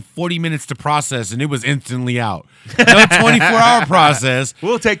fucking 40 minutes to process, and it was instantly out. No 24-hour process.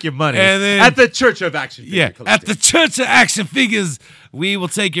 We'll take your money. And then, at the Church of Action Figure Yeah, Collecting. at the Church of Action Figures, we will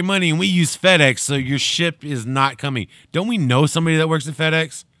take your money, and we use FedEx, so your ship is not coming. Don't we know somebody that works at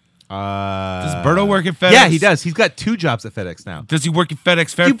FedEx? Does Berto work at FedEx? Yeah, he does. He's got 2 jobs at FedEx now. Does he work at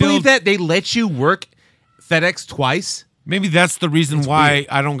FedEx Fairfield? Do you believe that they let you work FedEx twice? Maybe that's the reason why weird.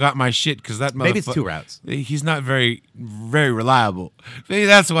 I don't got my shit, because that Maybe it's motherfucker- 2 routes. He's not very reliable. Maybe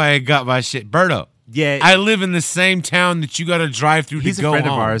that's why I got my shit. Berto. Yeah. I live in the same town that you got to drive through He's to a go friend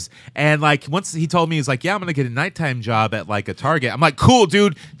home. of ours, and like once he told me, he's like, "Yeah, I'm gonna get a nighttime job at like a Target." I'm like, "Cool,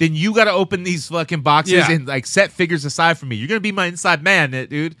 dude. Then you got to open these fucking boxes Yeah. and like set figures aside for me. You're gonna be my inside man,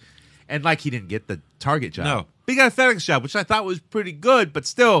 dude." And like he didn't get the Target job. No. But he got a FedEx job, which I thought was pretty good. But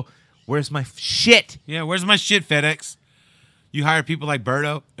still, where's my shit? Yeah, where's my shit, FedEx? You hire people like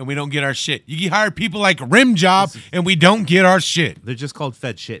Berto, and we don't get our shit. You hire people like Rim Job, and we don't get our shit. They're just called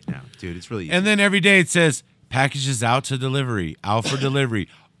Fed shit now, dude. It's really easy. And then every day it says, packages out to delivery, out for delivery.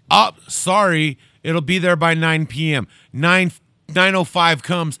 Sorry, it'll be there by 9 p.m. 9:05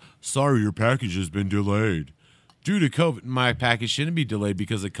 comes, sorry, your package has been delayed. Due to COVID, my package shouldn't be delayed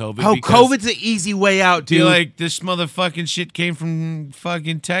because of COVID. Oh, because COVID's an easy way out, dude. Be like, this motherfucking shit came from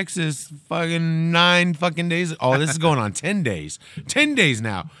fucking Texas fucking 9 fucking days. Oh, this is going on 10 days. 10 days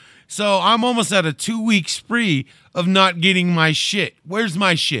now. So I'm almost at a 2-week spree of not getting my shit. Where's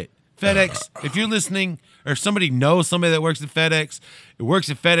my shit? FedEx, if you're listening, or if somebody knows somebody that works at FedEx, it works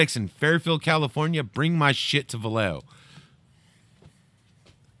at FedEx in Fairfield, California, bring my shit to Vallejo.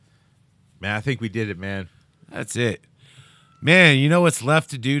 Man, I think we did it, man. That's it. Man, you know what's left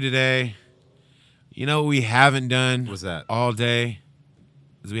to do today? You know what we haven't done What's that? all day?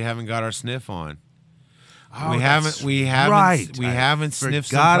 Is we haven't got our sniff on. Oh, we that's haven't right. we I haven't sniffed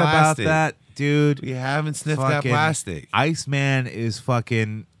some Forgot about plastic. that, dude. We haven't sniffed that Fucking plastic. Iceman is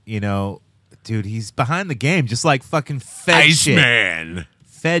fucking, dude, he's behind the game, just like fucking Fed shit. Iceman.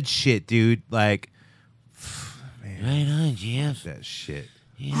 Fed shit, dude. Like, Right on, Jeff. that shit.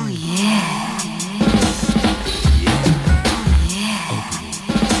 Oh yeah.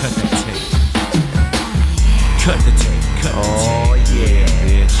 Cut that tape. Cut the tape. Cut the tape.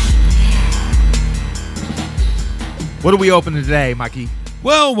 Bitch. What are we opening today, Mikey?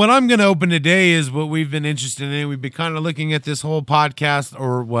 Well, what I'm going to open today is what we've been interested in. We've been kind of looking at this whole podcast,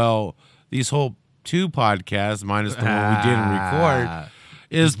 these whole 2 podcasts, minus the one we didn't record.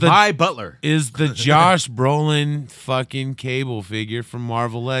 My Butler. Is the Josh Brolin fucking Cable figure from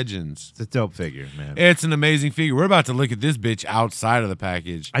Marvel Legends. It's a dope figure, man. It's an amazing figure. We're about to look at this bitch outside of the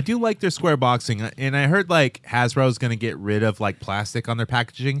package. I do like their square boxing, and I heard like Hasbro's going to get rid of like plastic on their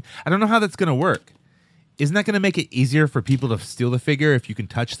packaging. I don't know how that's going to work. Isn't that going to make it easier for people to steal the figure if you can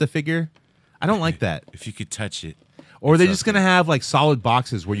touch the figure? I don't like that. If you could touch it. Or are they just going to have like solid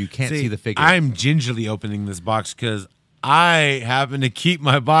boxes where you can't see the figure? I'm gingerly opening this box because I happen to keep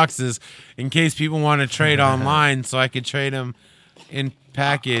my boxes in case people want to trade online, so I could trade them in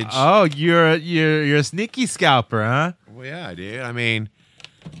package. Oh, you're a sneaky scalper, huh? Well, yeah, dude. I mean,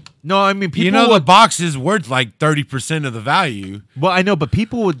 no, I mean people. You know, the would, box is worth like 30% of the value. well, I know, but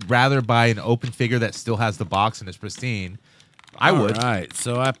people would rather buy an open figure that still has the box and is pristine. I would. All right,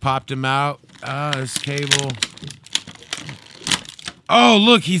 so I popped him out. This Cable. Oh,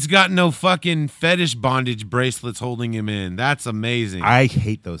 look, he's got no fucking fetish bondage bracelets holding him in. That's amazing. I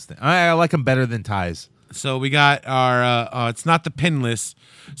hate those things. I like them better than ties. So we got our, it's not the pinless.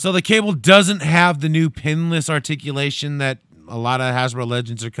 So the Cable doesn't have the new pinless articulation that a lot of Hasbro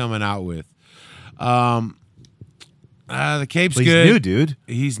Legends are coming out with. The Cape's But he's good. new, dude.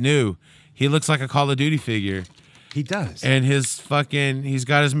 He's new. He looks like a Call of Duty figure. He does. And he's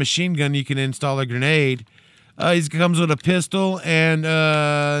got his machine gun. You can install a grenade. He comes with a pistol and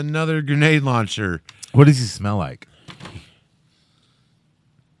another grenade launcher. What does he smell like?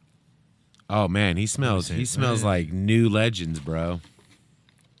 Oh man, he smells like new Legends, bro.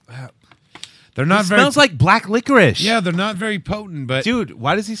 They're not He very smells like black licorice. Yeah, they're not very potent, but dude,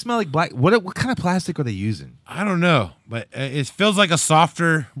 why does he smell like black? What kind of plastic are they using? I don't know, but it feels like a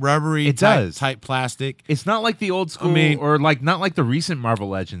softer, rubbery type plastic. It's not like the old school, or like not like the recent Marvel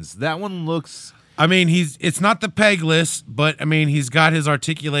Legends. That one looks. I mean, it's not the pegless, but I mean, he's got his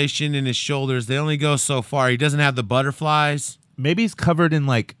articulation in his shoulders. They only go so far. He doesn't have the butterflies. Maybe he's covered in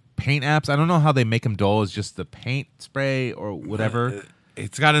like paint apps. I don't know how they make him dull. It's just the paint spray or whatever.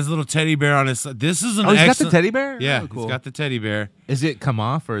 It's got his little teddy bear on his. This is an. Oh, he's got the teddy bear? Yeah, Oh, cool. he's got the teddy bear. Is it come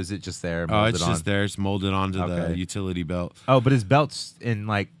off or is it just there? Oh, it's just there. It's molded onto the utility belt. Oh, but his belt's in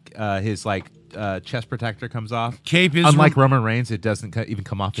like his like chest protector comes off. Cape is unlike Roman Reigns, it doesn't even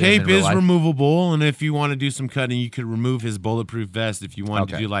come off. Cape in real is life. removable, and if you want to do some cutting, you could remove his bulletproof vest. If you wanted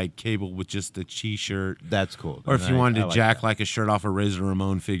to do like Cable with just the Chi-shirt, that's cool. Or if you wanted to like jack like a shirt off a Razor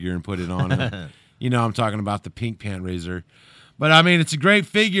Ramon figure and put it on him. You know, I'm talking about the pink pant Razor. But I mean, it's a great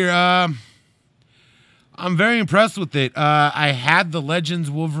figure. I'm very impressed with it. I had the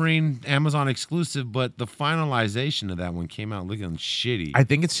Legends Wolverine Amazon exclusive, but the finalization of that one came out looking shitty. I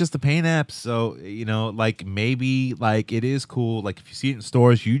think it's just the paint apps. So, you know, like maybe like it is cool. Like if you see it in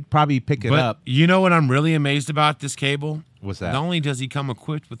stores, you'd probably pick it up. You know what I'm really amazed about this Cable? What's that? Not only does he come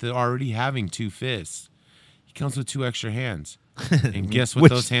equipped with it already having 2 fists, he comes with 2 extra hands. And guess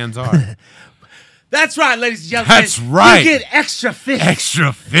what those hands are? That's right, ladies and gentlemen. That's right. You get extra fists.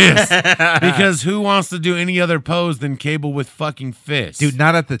 Extra fists. Because who wants to do any other pose than Cable with fucking fists? Dude,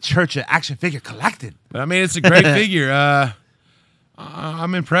 not at the Church of Action Figure Collected. But I mean, it's a great figure.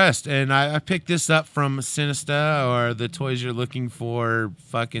 I'm impressed. And I picked this up from Sinista or the Toys You're Looking For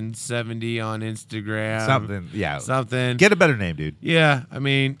fucking 70 on Instagram. Something. Yeah. Something. Get a better name, dude. Yeah. I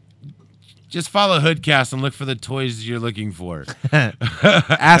mean, just follow Hoodcast and look for the toys you're looking for.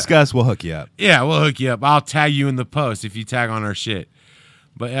 Ask us, we'll hook you up. Yeah, we'll hook you up. I'll tag you in the post if you tag on our shit.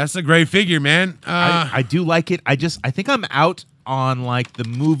 But that's a great figure, man. I do like it. I think I'm out on like the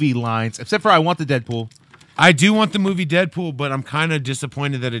movie lines, except for I want the Deadpool. I do want the movie Deadpool, but I'm kind of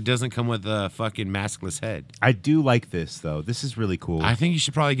disappointed that it doesn't come with a fucking maskless head. I do like this, though. This is really cool. I think you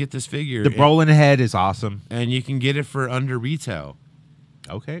should probably get this figure. The Brolin head is awesome. And you can get it for under retail.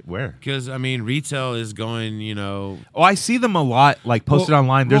 Okay, where? Because, I mean, retail is going, you know... Oh, I see them a lot, like, posted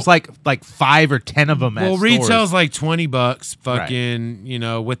online. There's, like 5 or 10 of them at stores. Well, retail's like $20, fucking, right. You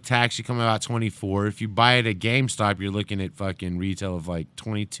know, with tax, you come about $24. If you buy it at GameStop, you're looking at fucking retail of like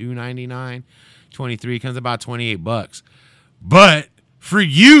 $22.99. $23 comes about $28. But for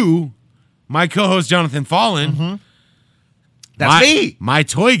you, my co-host Jonathan Fallen... That's me! My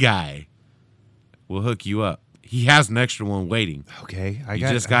toy guy will hook you up. He has an extra one waiting. Okay. You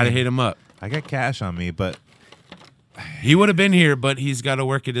just got to hit him up. I got cash on me, but... He would have been here, but he's got to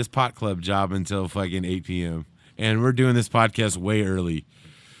work at his pot club job until fucking 8 p.m. And we're doing this podcast way early.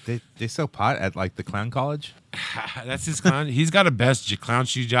 They sell pot at, like, the clown college? That's his clown. He's got a best clown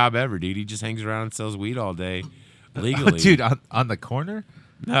shoe job ever, dude. He just hangs around and sells weed all day legally. Oh, dude, on the corner?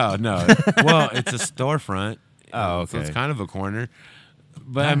 No. Well, it's a storefront. Oh, okay. So it's kind of a corner.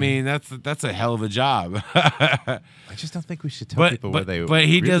 But I mean, that's a hell of a job. I just don't think we should tell people where they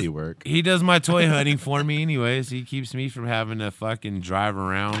really work. He does my toy hunting for me anyways. He keeps me from having to fucking drive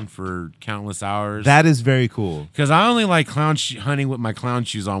around for countless hours. That is very cool. Because I only like hunting with my clown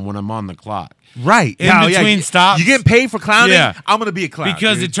shoes on when I'm on the clock. Right. In between stops. You getting paid for clowning? Yeah. I'm going to be a clown.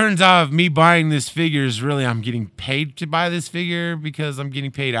 Because dude. it turns out me buying this figure is really, I'm getting paid to buy this figure because I'm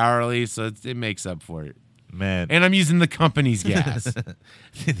getting paid hourly, so it makes up for it. Man. And I'm using the company's gas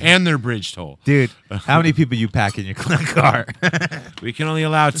and their bridge toll. Dude, how many people you pack in your clown car? We can only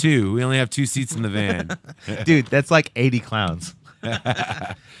allow 2. We only have 2 seats in the van. Dude, that's like 80 clowns.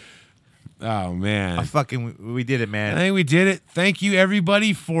 Oh, man. We did it, man. I think we did it. Thank you,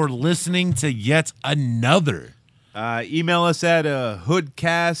 everybody, for listening to yet another. Email us at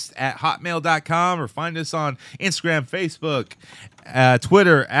hoodcast@hotmail.com or find us on Instagram, Facebook,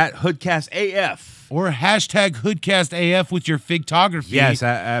 Twitter at hoodcastaf. Or hashtag hoodcastaf with your figtography. Yes,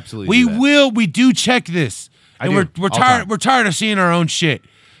 absolutely. We do check this. We're tired of seeing our own shit.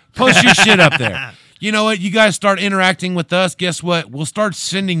 Post your shit up there. You know what? You guys start interacting with us. Guess what? We'll start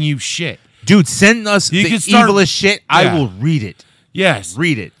sending you shit. Dude, send us the evilest shit. Yeah. I will read it. Yes.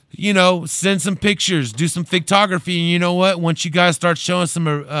 Read it. You know, send some pictures, do some figtography, and you know what? Once you guys start showing some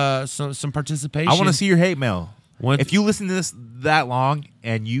participation, I want to see your hate mail. Once, if you listen to this that long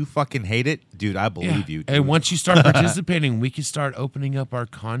and you fucking hate it, dude, I believe you. And once you start participating, we can start opening up our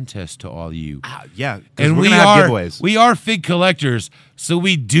contest to all you. Yeah, and we're gonna have giveaways. We are fig collectors, so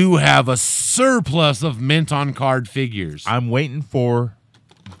we do have a surplus of mint on card figures. I'm waiting for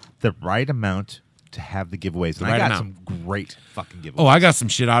the right amount to have the giveaways. And I got some great fucking giveaways. Oh, I got some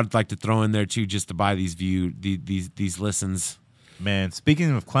shit I'd like to throw in there too, just to buy these these listens. Man,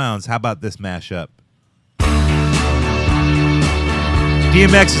 speaking of clowns, how about this mashup?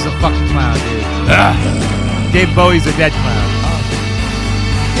 DMX is a fucking clown, dude. Dave Bowie's a dead clown.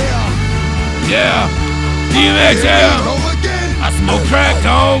 Yeah. DMX, yeah. I smoke crack,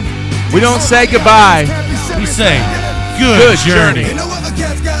 dog. We don't say goodbye. We say good journey. Ain't no other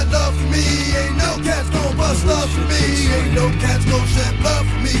cats got love for me. Ain't no cats gon' bust love for me. Ain't no cats gon' shed blood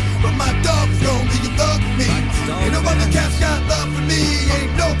for me. But my dog's gon' be a thug for me. Ain't no other cats got love for me.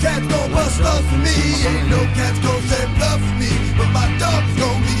 Ain't no cats gon' bust love for me. Ain't no cats gon' shed blood for me. But my dog's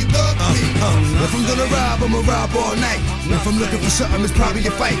gon' be a thug for me. I'ma rob all night. If I'm looking for something, it's probably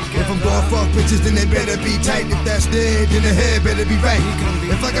a fight. If I'm going fuck bitches, then they better be tight. If that's dead, then the head better be right.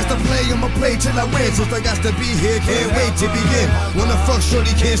 If I got to play, I'ma play till I win. Since I got to be here, can't wait to begin. Wanna fuck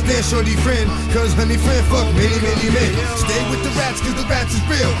shorty, can't stand shorty friend. Cause honey friend fuck many, many men. Stay with the rats, cause the rats is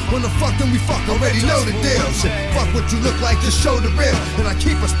real. Wanna fuck them, we fuck, already know the deal. Shit, fuck what you look like, just show the real. And I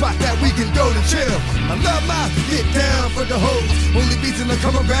keep a spot that we can go to chill. I love my get down for the hoes. Only reason I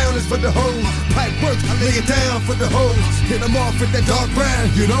come around is for the hoes. Pipe works, I lay it down for the hoes. Hit them off with that dark brown,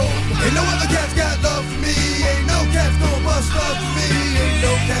 you know. Ain't no other cats got love for me. Ain't no cats gon' bust love for me. Ain't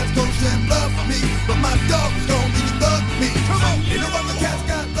no